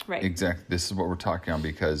 Exactly. Right. Exactly. This is what we're talking on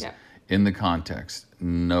because in the context,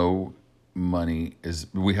 no money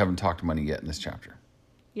we haven't talked money yet in this chapter.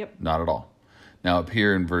 Yep. Not at all. Now up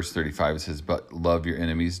here in verse 35, it says, but love your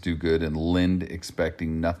enemies, do good, and lend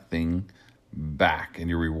expecting nothing back, and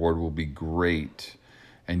your reward will be great,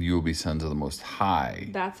 and you will be sons of the Most High.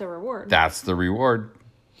 That's a reward. That's the reward,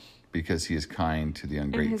 because he is kind to the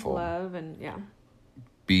ungrateful. And his love, and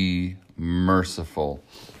Be merciful,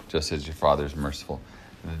 just as your Father is merciful.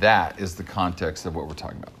 That is the context of what we're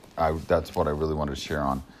talking about. That's what I really wanted to share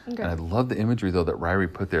on. Okay. And I love the imagery, though, that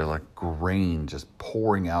Ryrie put there, like grain just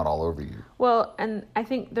pouring out all over you. Well, and I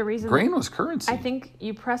think the reason... Grain was currency. I think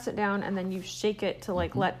you press it down and then you shake it to,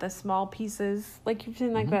 like, let the small pieces... Like, you've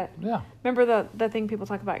seen, like, that... Yeah. Remember the thing people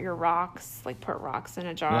talk about, your rocks? Like, put rocks in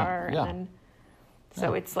a jar and then...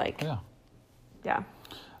 So it's like... Yeah.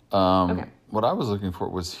 Okay. What I was looking for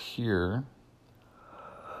was here.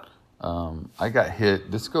 I got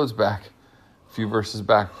hit. This goes back a few verses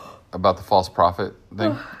back about the false prophet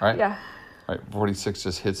thing, right? Yeah. Right. 46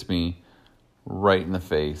 just hits me right in the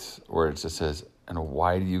face where it just says, and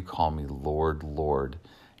why do you call me Lord, Lord,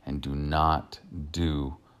 and do not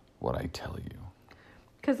do what I tell you?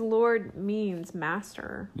 Because Lord means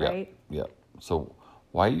master, right? Yep. So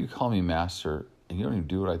why do you call me master and you don't even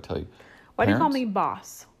do what I tell you? Why do you call me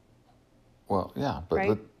boss? Well, yeah,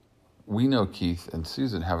 but we know Keith and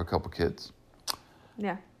Susan have a couple kids.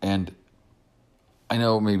 Yeah. And I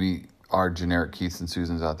know maybe our generic Keiths and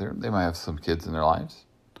Susans out there, they might have some kids in their lives.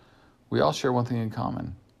 We all share one thing in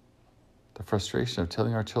common. The frustration of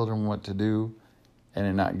telling our children what to do and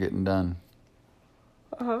it not getting done.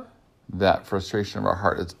 That frustration of our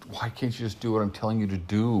heart is, why can't you just do what I'm telling you to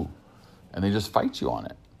do? And they just fight you on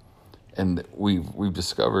it. And we've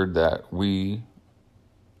discovered that we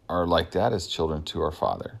are like that as children to our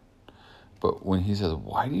Father. But when he says,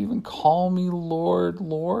 why do you even call me Lord,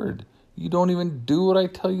 Lord? You don't even do what I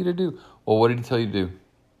tell you to do. Well, what did he tell you to do?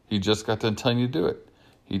 He just got done telling you to do it.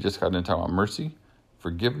 He just got done talking about mercy,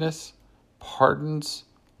 forgiveness, pardons,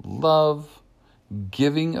 love,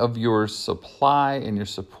 giving of your supply and your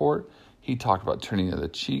support. He talked about turning the other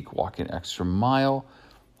cheek, walking an extra mile.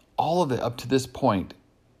 All of it up to this point.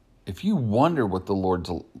 If you wonder what the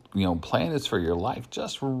Lord's plan is for your life,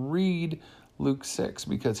 just read Luke 6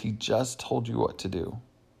 because he just told you what to do.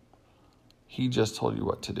 He just told you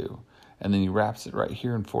what to do. And then he wraps it right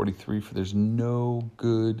here in 43, for there's no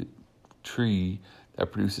good tree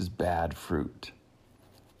that produces bad fruit.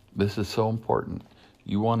 This is so important.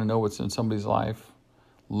 You want to know what's in somebody's life?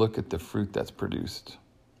 Look at the fruit that's produced.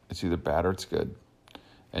 It's either bad or it's good.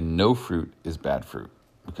 And no fruit is bad fruit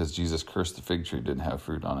because Jesus cursed the fig tree, didn't have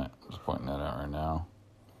fruit on it. I'm just pointing that out right now.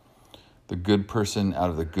 The good person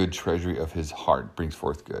out of the good treasury of his heart brings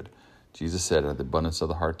forth good. Jesus said, out of the abundance of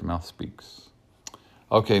the heart, the mouth speaks.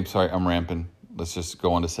 Okay, I'm sorry, I'm ramping. Let's just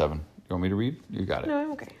go on to 7. You want me to read? You got it. No,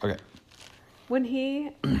 I'm okay. Okay. When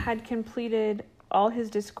he had completed all his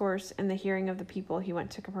discourse in the hearing of the people, he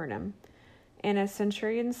went to Capernaum. And a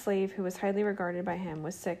centurion's slave who was highly regarded by him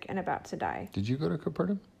was sick and about to die. Did you go to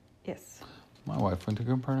Capernaum? Yes. My wife went to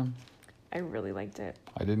Capernaum. I really liked it.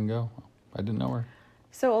 I didn't go. I didn't know her.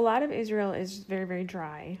 So a lot of Israel is very, very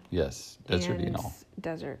dry. Yes, deserty and all.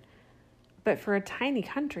 Desert. But for a tiny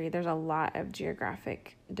country, there's a lot of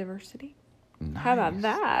geographic diversity. Nice. How about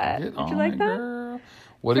that? Did you like that? Girl.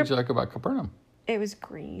 What did you like about Capernaum? It was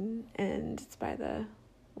green, and it's by the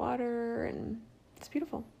water, and it's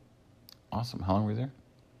beautiful. Awesome. How long were you there?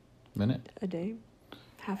 Minute? A day.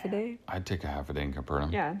 Half a day. I'd take a half a day in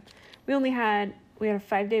Capernaum. Yeah. We had a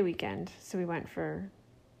 5-day weekend, so we went for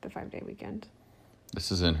the 5-day weekend.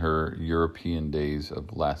 This is in her European days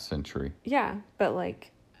of last century. Yeah, but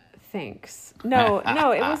thanks. No,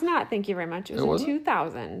 it was not. Thank you very much. It was in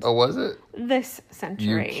 2000. Oh, was it? This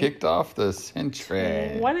century. You kicked off the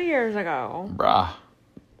century. 20 years ago. Brah.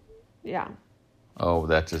 Yeah. Oh,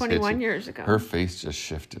 that just 21 years ago. Her face just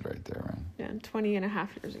shifted right there, man. Yeah, 20 and a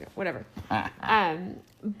half years ago. Whatever.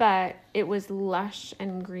 But it was lush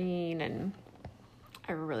and green, and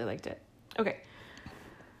I really liked it. Okay.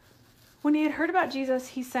 When he had heard about Jesus,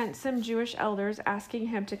 he sent some Jewish elders asking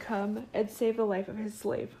him to come and save the life of his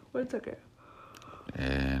slave. 1 second.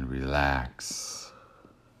 And relax.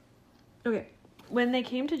 Okay. When they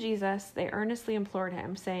came to Jesus, they earnestly implored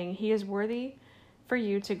him, saying, "He is worthy for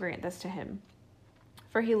you to grant this to him.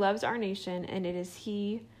 For he loves our nation, and it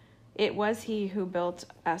was he who built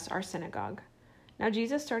us our synagogue." Now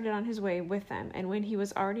Jesus started on his way with them, and when he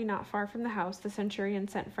was already not far from the house, the centurion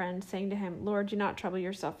sent friends, saying to him, "Lord, do not trouble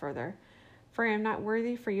yourself further, for I am not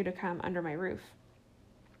worthy for you to come under my roof.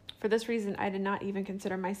 For this reason I did not even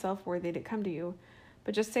consider myself worthy to come to you,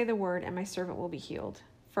 but just say the word, and my servant will be healed.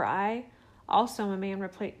 For I also am a man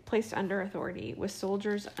placed under authority, with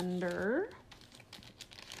soldiers under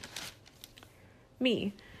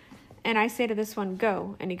me. And I say to this one,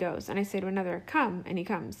 'Go,' and he goes. And I say to another, 'Come,' and he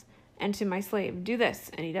comes. And to my slave, 'Do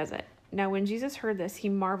this,' and he does it." Now when Jesus heard this, he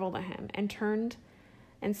marveled at him, and turned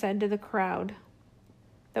and said to the crowd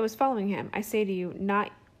that was following him, "I say to you,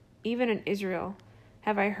 not even in Israel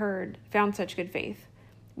have I found such good faith."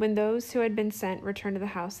 When those who had been sent returned to the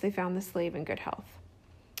house, they found the slave in good health.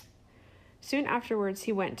 Soon afterwards,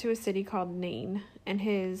 he went to a city called Nain, and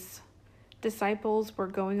his disciples were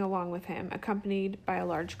going along with him, accompanied by a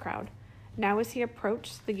large crowd. Now as he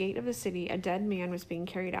approached the gate of the city, a dead man was being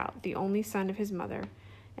carried out, the only son of his mother,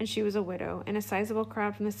 and she was a widow, and a sizable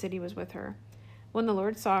crowd from the city was with her. When the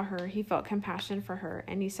Lord saw her, he felt compassion for her,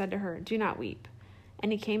 and he said to her, "Do not weep."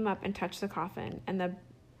 And he came up and touched the coffin, and the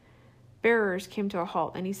bearers came to a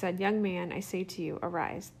halt, and he said, "Young man, I say to you,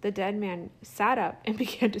 arise." The dead man sat up and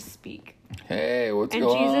began to speak. Hey, what's and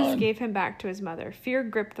going on? Jesus gave him back to his mother. Fear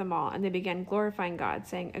gripped them all, and they began glorifying God,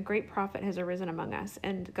 saying, "A great prophet has arisen among us,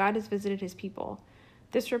 and God has visited his people."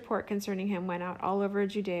 This report concerning him went out all over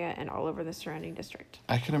Judea and all over the surrounding district.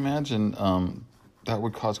 I can imagine that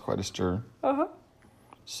would cause quite a stir. Uh-huh.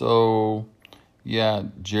 So, yeah,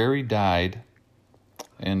 Jerry died,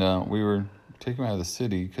 and we were taking him out of the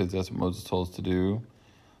city because that's what Moses told us to do.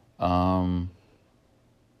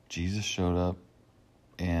 Jesus showed up,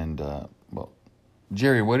 and,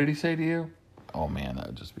 Jerry, what did he say to you? Oh, man, that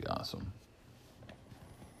would just be awesome.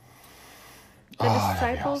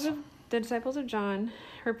 The disciples of John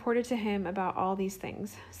reported to him about all these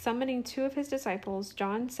things. Summoning 2 of his disciples,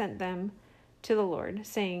 John sent them to the Lord,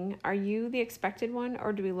 saying, "Are you the expected one,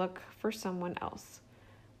 or do we look for someone else?"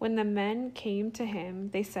 When the men came to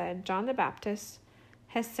him, they said, "John the Baptist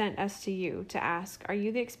has sent us to you to ask, 'Are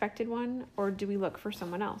you the expected one, or do we look for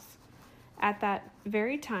someone else?'" At that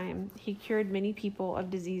very time, he cured many people of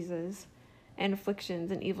diseases and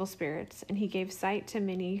afflictions and evil spirits, and he gave sight to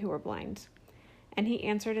many who were blind. And he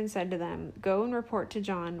answered and said to them, "Go and report to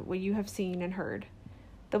John what you have seen and heard.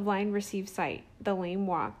 The blind receive sight, the lame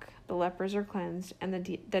walk, the lepers are cleansed, and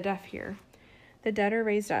the deaf hear. The dead are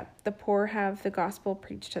raised up, the poor have the gospel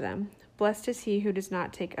preached to them. Blessed is he who does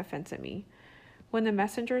not take offense at me." When the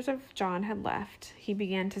messengers of John had left, he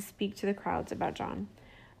began to speak to the crowds about John.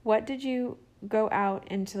 "What did you go out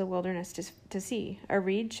into the wilderness to see? A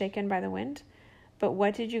reed shaken by the wind? But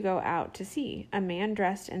what did you go out to see? A man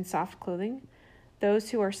dressed in soft clothing?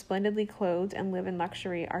 Those who are splendidly clothed and live in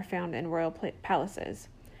luxury are found in royal palaces.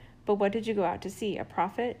 But what did you go out to see? A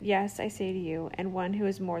prophet? Yes, I say to you, and one who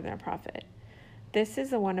is more than a prophet. This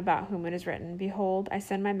is the one about whom it is written, 'Behold, I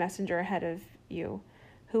send my messenger ahead of you,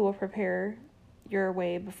 who will prepare your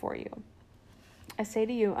way before you.' I say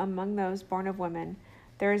to you, among those born of women,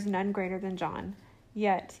 there is none greater than John.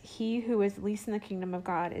 Yet he who is least in the kingdom of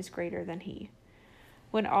God is greater than he."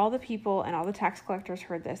 When all the people and all the tax collectors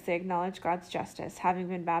heard this, they acknowledged God's justice, having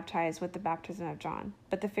been baptized with the baptism of John.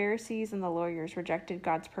 But the Pharisees and the lawyers rejected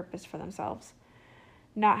God's purpose for themselves,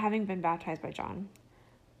 not having been baptized by John.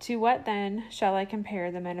 "To what then shall I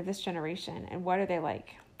compare the men of this generation, and what are they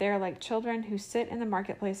like? They are like children who sit in the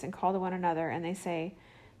marketplace and call to one another, and they say,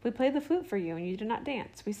 'We played the flute for you, and you did not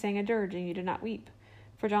dance. We sang a dirge, and you did not weep.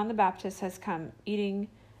 For John the Baptist has come, eating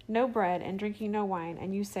no bread and drinking no wine,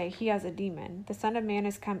 and you say, He has a demon. The Son of Man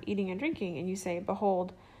has come eating and drinking, and you say,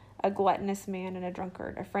 Behold, a gluttonous man and a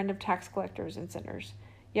drunkard, a friend of tax collectors and sinners.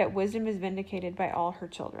 Yet wisdom is vindicated by all her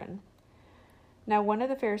children.' Now one of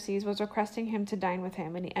the Pharisees was requesting him to dine with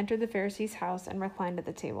him, and he entered the Pharisee's house and reclined at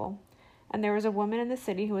the table. And there was a woman in the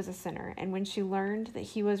city who was a sinner, and when she learned that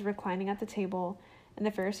he was reclining at the table in the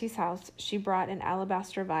Pharisee's house, she brought an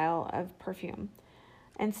alabaster vial of perfume.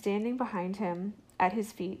 And standing behind him at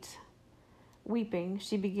his feet, weeping,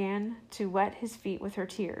 she began to wet his feet with her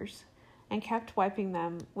tears, and kept wiping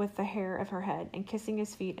them with the hair of her head, and kissing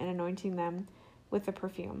his feet and anointing them with the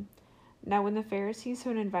perfume. Now when the Pharisees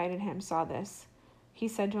who had invited him saw this, he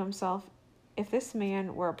said to himself, If this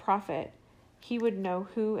man were a prophet, he would know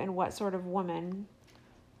who and what sort of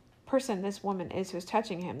person this woman is who is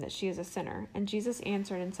touching him, that she is a sinner. And Jesus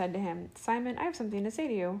answered and said to him, Simon, I have something to say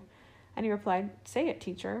to you. And he replied, Say it,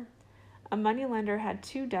 teacher. A moneylender had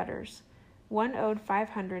 2 debtors. One owed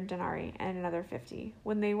 500 denarii and another 50.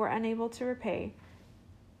 When they were unable to repay,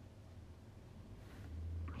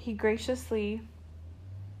 he graciously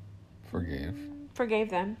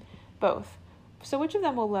forgave them both. So which of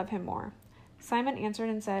them will love him more? Simon answered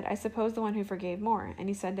and said, I suppose the one who forgave more. And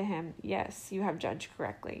he said to him, Yes, you have judged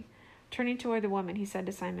correctly. Turning toward the woman, he said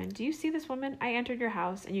to Simon, Do you see this woman? I entered your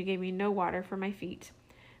house, and you gave me no water for my feet.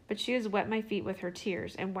 But she has wet my feet with her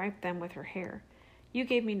tears, and wiped them with her hair. You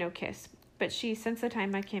gave me no kiss, but she, since the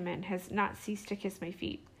time I came in, has not ceased to kiss my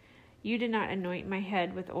feet. You did not anoint my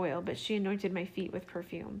head with oil, but she anointed my feet with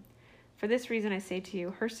perfume. For this reason I say to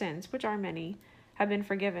you, her sins, which are many, have been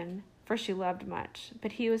forgiven, for she loved much.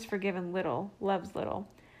 But he who is forgiven little loves little.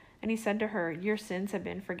 And he said to her, Your sins have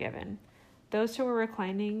been forgiven. Those who were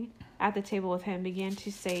reclining at the table with him began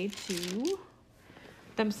to say to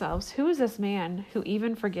themselves, Who is this man who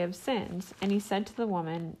even forgives sins? And he said to the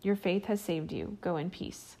woman, Your faith has saved you. Go in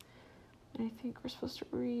peace. And I think we're supposed to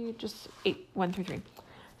read just 1-3.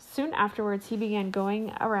 Soon afterwards, he began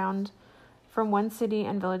going around from one city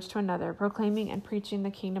and village to another, proclaiming and preaching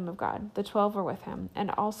the kingdom of God. The 12 were with him,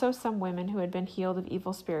 and also some women who had been healed of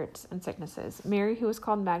evil spirits and sicknesses. Mary, who was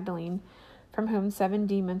called Magdalene, from whom 7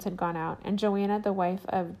 demons had gone out, and Joanna, the wife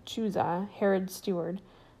of Chuza, Herod's steward,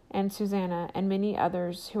 and Susanna, and many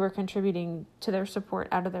others who were contributing to their support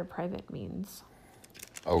out of their private means.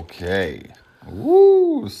 Okay.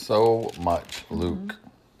 Woo! So much Luke.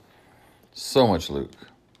 So much Luke.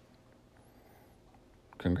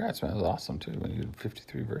 Congrats, man. That was awesome, too. When you did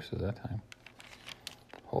 53 verses that time.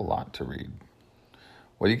 Whole lot to read.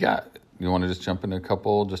 What do you got? You want to just jump into a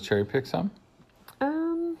couple, just cherry pick some?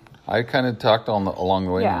 I kind of talked along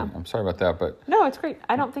the way. Yeah. I'm sorry about that, but... No, it's great.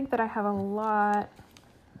 I don't think that I have a lot...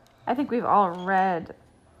 I think we've all read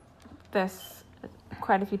this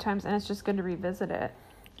quite a few times, and it's just good to revisit it.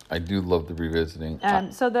 I do love the revisiting.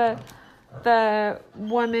 So the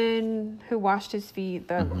woman who washed his feet,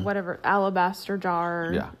 the whatever alabaster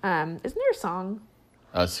jar. Yeah. Isn't there a song?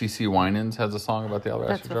 CC Winans has a song about the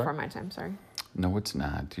alabaster That's jar. before my time. Sorry. No, it's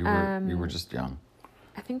not. You were just young.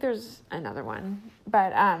 I think there's another one,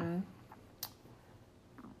 but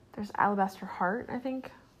there's Alabaster Heart. I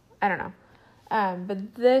think. I don't know.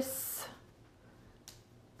 But this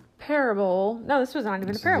parable. No, this was not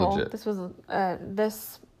even a parable. This was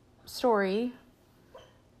this story.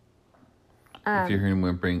 If you're hearing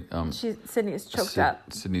whimpering, Sydney is choked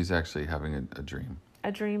up. Sydney's actually having a dream.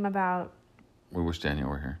 A dream about... We wish Daniel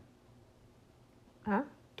were here. Huh?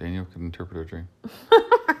 Daniel could interpret her dream.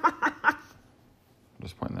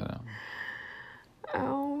 Just pointing that out.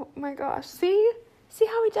 Oh my gosh. See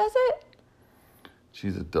how he does it?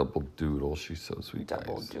 She's a double doodle. She's so sweet,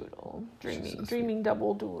 Double guys. doodle. So Dreaming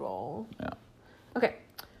double doodle. Yeah. Okay.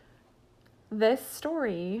 This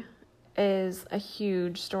story is a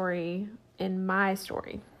huge story in my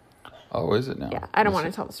story. Oh, is it now? Yeah, I don't want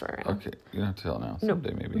to tell the story right now. Okay, you don't have to tell now.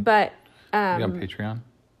 Someday maybe. But you on Patreon?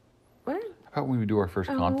 What? How about when we do our first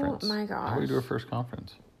conference? Oh my gosh. How about we do our first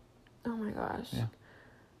conference? Oh my gosh. Yeah.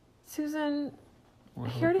 Susan,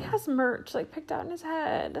 he already has merch picked out in his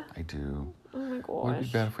head. I do. Oh my gosh. Would it be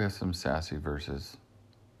bad if we have some sassy verses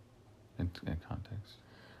in context?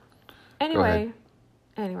 Anyway,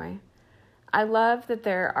 I love that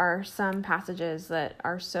there are some passages that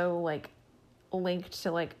are so linked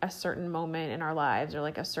to a certain moment in our lives or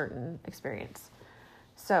a certain experience.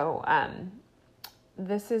 So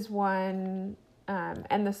this is one,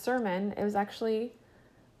 and the sermon, it was actually,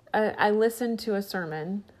 I listened to a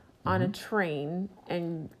sermon on a train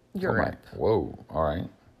in Europe. Whoa, all right.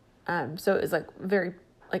 So it was very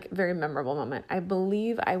like very memorable moment. I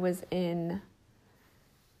believe I was in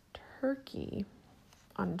Turkey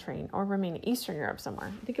on a train, or Romania, Eastern Europe somewhere.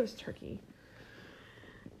 I think it was Turkey.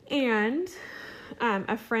 And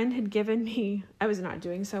a friend had given me, I was not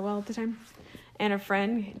doing so well at the time, and a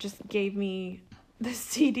friend just gave me the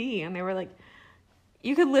CD, and they were like,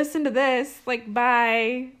 you could listen to this, like,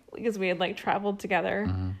 bye, because we had like traveled together.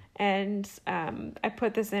 Mm-hmm. And I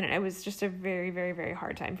put this in, and it was just a very, very, very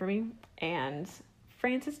hard time for me. And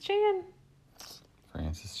Francis Chan.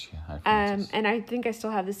 Hi, Francis. And I think I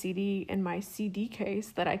still have the CD in my CD case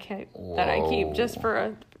that I keep just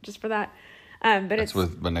for that. But That's it's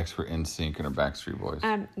with next for NSYNC and her Backstreet Boys.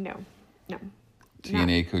 No.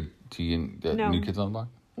 TNA No. New Kids on the Block.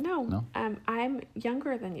 No. I'm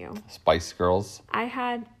younger than you. Spice Girls. I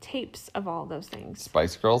had tapes of all those things.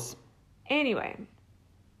 Spice Girls. Anyway.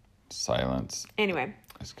 Silence. Anyway.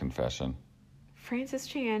 It's confession. Francis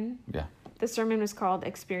Chan. Yeah. The sermon was called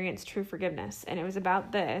Experience True Forgiveness, and it was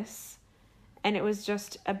about this, and it was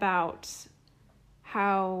just about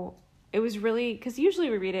how it was really, because usually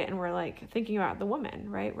we read it and we're like thinking about the woman,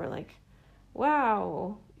 right? We're like,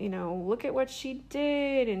 wow, look at what she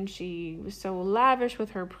did, and she was so lavish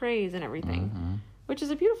with her praise and everything, mm-hmm. which is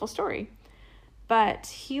a beautiful story. But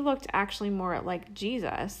he looked actually more at like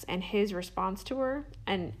Jesus and his response to her,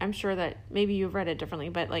 and I'm sure that maybe you've read it differently,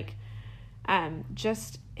 but like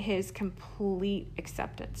just his complete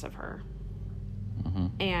acceptance of her. Mm-hmm.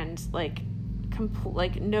 And like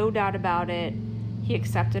no doubt about it, he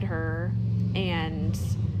accepted her and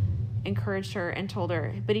encouraged her and told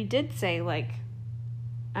her, but he did say like,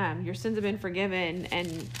 your sins have been forgiven,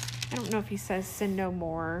 and I don't know if he says sin no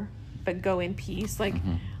more, but go in peace. Like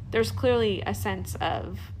mm-hmm. there's clearly a sense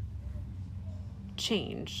of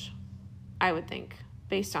change, I would think,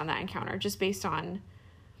 based on that encounter, just based on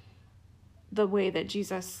the way that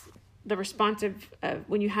Jesus, the responsive,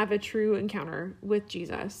 when you have a true encounter with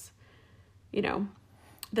Jesus,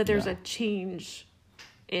 that there's a change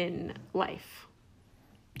in life.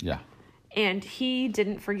 Yeah. And he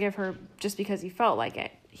didn't forgive her just because he felt like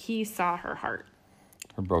it. He saw her heart.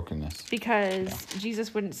 Her brokenness. Because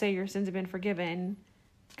Jesus wouldn't say your sins have been forgiven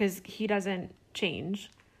because he doesn't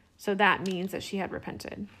change. So that means that she had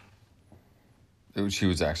repented. She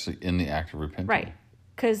was actually in the act of repenting. Right.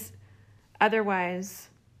 Because otherwise,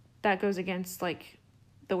 that goes against, like,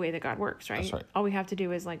 the way that God works, right? That's right. All we have to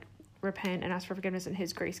do is, like, repent and ask for forgiveness, and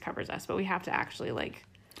his grace covers us. But we have to actually, like...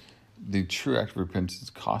 The true act of repentance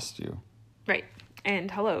cost you. Right. And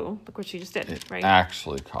hello, look what she just did, It right?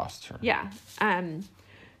 actually cost her. Yeah.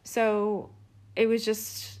 So it was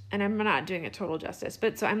just... And I'm not doing it total justice.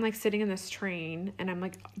 But so I'm, like, sitting in this train, and I'm,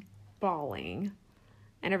 like, bawling.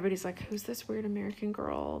 And everybody's like, who's this weird American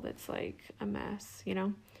girl that's, like, a mess,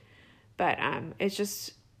 But it's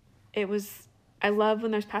just, I love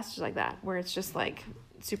when there's passages like that, where it's just, like,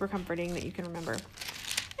 super comforting that you can remember.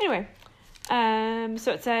 Anyway,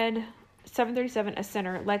 so it said, 737, a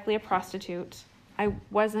sinner, likely a prostitute. I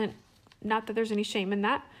wasn't, not that there's any shame in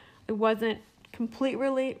that, I wasn't completely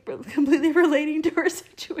relating to her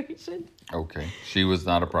situation. Okay. She was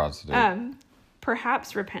not a prostitute.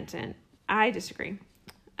 Perhaps repentant. I disagree.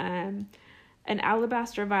 An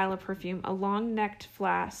alabaster vial of perfume, a long-necked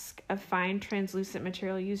flask of fine translucent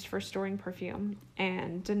material used for storing perfume,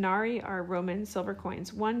 and denarii are Roman silver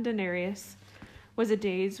coins. 1 denarius was a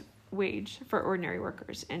day's wage for ordinary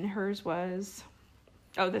workers, and hers was,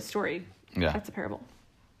 the story. Yeah. That's a parable.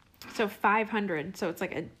 So 500, so it's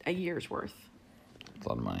like a year's worth. That's a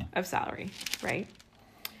lot of money. Of salary, right?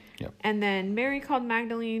 Yep. And then Mary called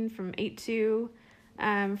Magdalene from 8-2.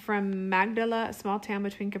 From Magdala, a small town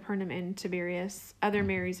between Capernaum and Tiberias. Other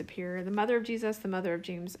Marys appear. The mother of Jesus, the mother of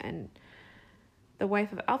James, and the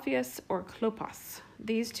wife of Alphaeus or Clopas.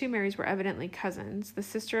 These 2 Marys were evidently cousins. The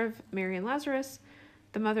sister of Mary and Lazarus,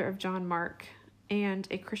 the mother of John Mark, and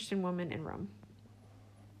a Christian woman in Rome.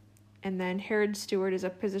 And then Herod's steward is a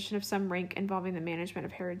position of some rank involving the management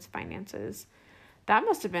of Herod's finances. That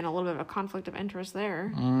must have been a little bit of a conflict of interest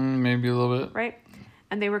there. Maybe a little bit. Right?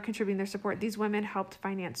 And they were contributing their support. These women helped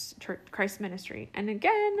finance Christ's ministry. And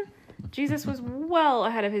again, Jesus was well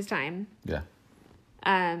ahead of his time. Yeah.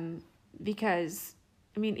 Because,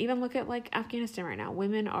 even look at, like, Afghanistan right now.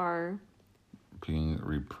 Women are... being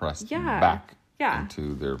repressed back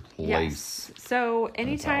into their place. Yes. So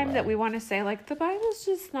anytime that we want to say, like, the Bible's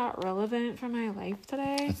just not relevant for my life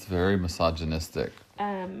today. It's very misogynistic.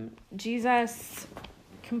 Jesus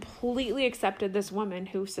completely accepted this woman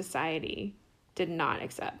who society did not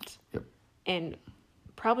accept. Yep. And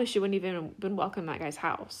probably she wouldn't even have been welcome in that guy's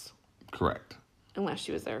house. Correct. Unless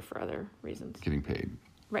she was there for other reasons. Getting paid.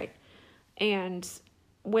 Right. And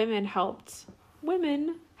women helped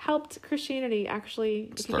women helped Christianity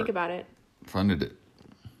actually, if you think about it. Funded it.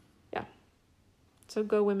 Yeah. So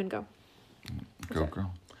go women, go. Go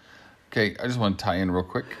girl. Okay, I just want to tie in real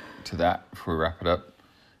quick to that before we wrap it up.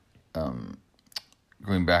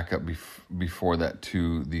 Going back up before that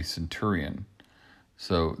to the centurion.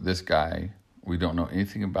 So this guy, we don't know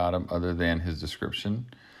anything about him other than his description.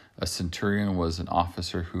 A centurion was an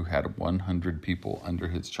officer who had 100 people under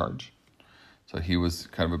his charge. So he was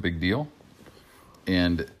kind of a big deal.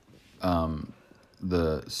 And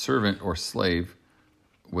the servant or slave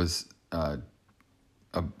was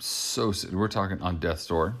we're talking on death's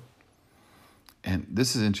door. And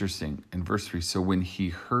this is interesting in verse 3. So when he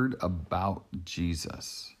heard about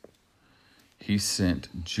Jesus, he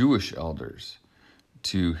sent Jewish elders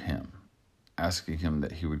to him, asking him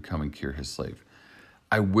that he would come and cure his slave.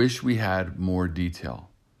 I wish we had more detail.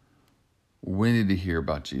 When did he hear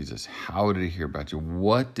about Jesus? How did he hear about you?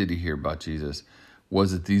 What did he hear about Jesus?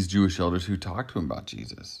 Was it these Jewish elders who talked to him about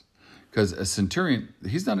Jesus? Because a centurion,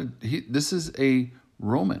 this is a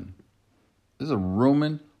Roman. This is a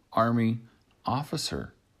Roman army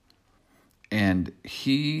officer. And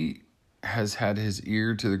he has had his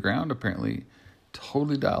ear to the ground, apparently,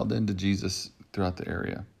 totally dialed into Jesus throughout the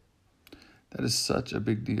area. That is such a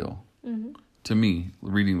big deal to me,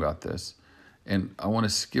 reading about this. And I want to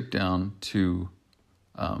skip down to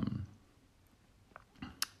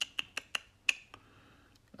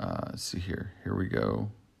let's see here. Here we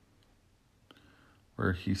go.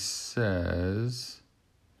 Where he says,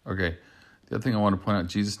 okay, the other thing I want to point out,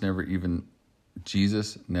 Jesus never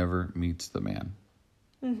meets the man.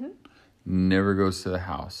 Never goes to the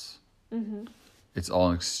house. It's all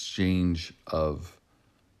an exchange of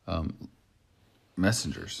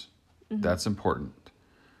messengers. That's important.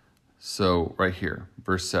 So right here,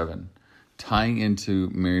 verse 7, tying into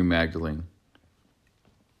Mary Magdalene,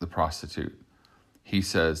 the prostitute,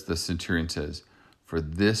 the centurion says, for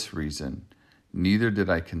this reason, neither did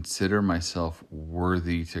I consider myself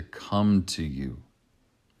worthy to come to you.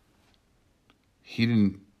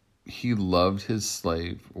 He loved his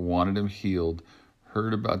slave, wanted him healed,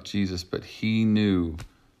 heard about Jesus, but he knew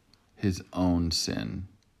his own sin.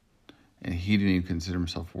 And he didn't even consider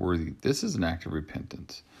himself worthy. This is an act of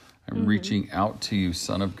repentance. I'm reaching out to you,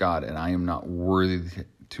 Son of God, and I am not worthy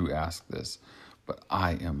to ask this, but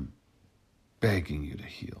I am begging you to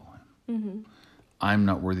heal him. I'm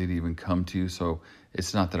not worthy to even come to you, so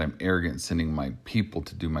it's not that I'm arrogant sending my people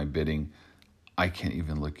to do my bidding. I can't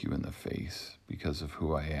even look you in the face because of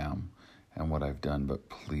who I am and what I've done, but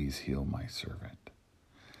please heal my servant.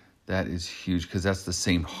 That is huge, because that's the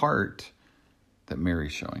same heart that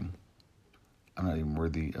Mary's showing. I'm not even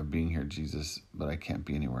worthy of being here, Jesus, but I can't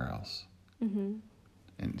be anywhere else. And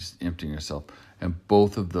just emptying yourself. And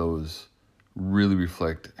both of those really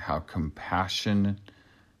reflect how compassion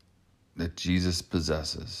that Jesus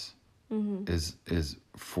possesses is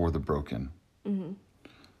for the broken.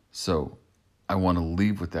 So I want to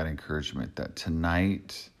leave with that encouragement that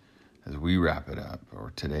tonight, as we wrap it up,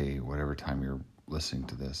 or today, whatever time you're listening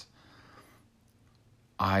to this,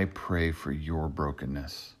 I pray for your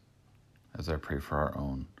brokenness as I pray for our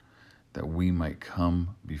own, that we might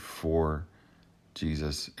come before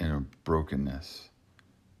Jesus in a brokenness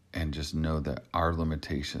and just know that our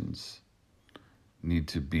limitations need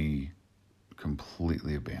to be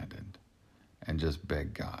completely abandoned and just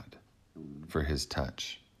beg God for his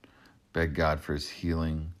touch, beg God for his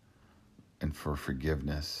healing and for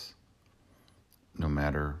forgiveness. No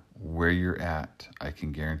matter where you're at, I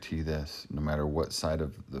can guarantee this, no matter what side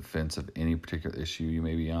of the fence of any particular issue you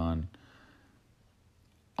may be on,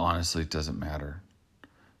 honestly, it doesn't matter,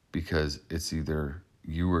 because it's either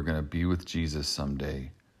you are going to be with Jesus someday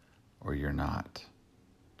or you're not.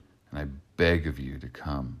 And I beg of you to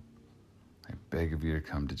come. I beg of you to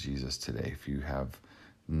come to Jesus today. If you have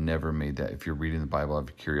never made that, if you're reading the Bible out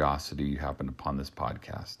of curiosity, you happened upon this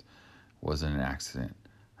podcast, it wasn't an accident.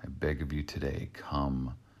 I beg of you today,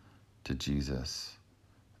 come to Jesus.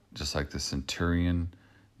 Just like the centurion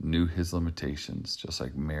knew his limitations, just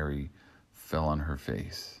like Mary fell on her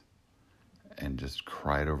face and just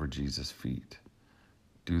cried over Jesus' feet.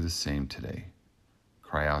 Do the same today.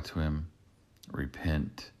 Cry out to him,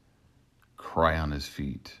 repent, cry on his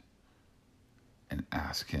feet, and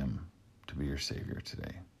ask him to be your Savior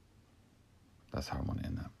today. That's how I want to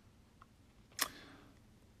end that.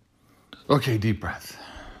 Okay, deep breath.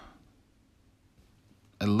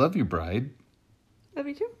 I love you, bride. Love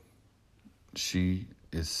you too. She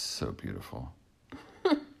is so beautiful.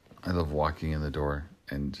 I love walking in the door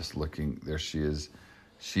and just looking. There she is.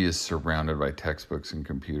 She is surrounded by textbooks and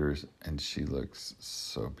computers, and she looks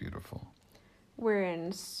so beautiful. wearing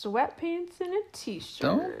sweatpants and a t-shirt.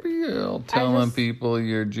 Don't be telling people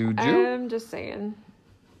you're juju. I'm just saying.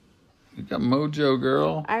 You got mojo,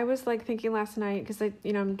 girl. I was like thinking last night because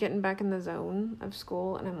I'm getting back in the zone of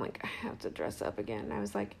school, and I'm like, I have to dress up again. And I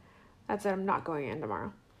was like, that's it. I'm not going in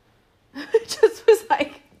tomorrow. It just was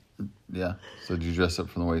like. Yeah. So did you dress up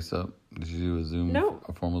from the waist up? Did you do a Zoom? No.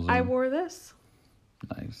 A formal Zoom? I wore this.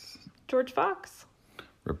 Nice. George Fox.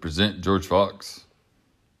 Represent George Fox.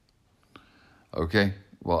 Okay.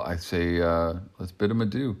 Well, I say let's bid him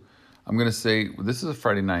adieu. I'm going to say this is a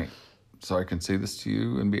Friday night, so I can say this to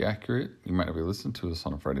you and be accurate. You might not be listening to us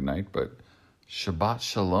on a Friday night, but Shabbat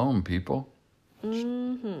Shalom, people.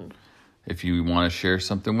 Mm-hmm. If you want to share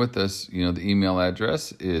something with us, the email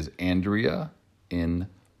address is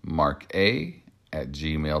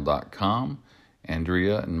AndreaandMarkA@gmail.com.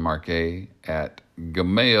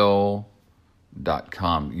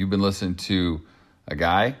 AndreaandMarkA@gmail.com. You've been listening to a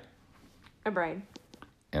guy, a bride,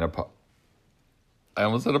 and I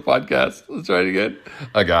almost said a podcast. Let's try it again.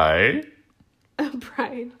 A guy, a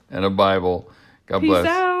bride, and a Bible. God Peace bless.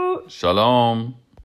 out. Shalom.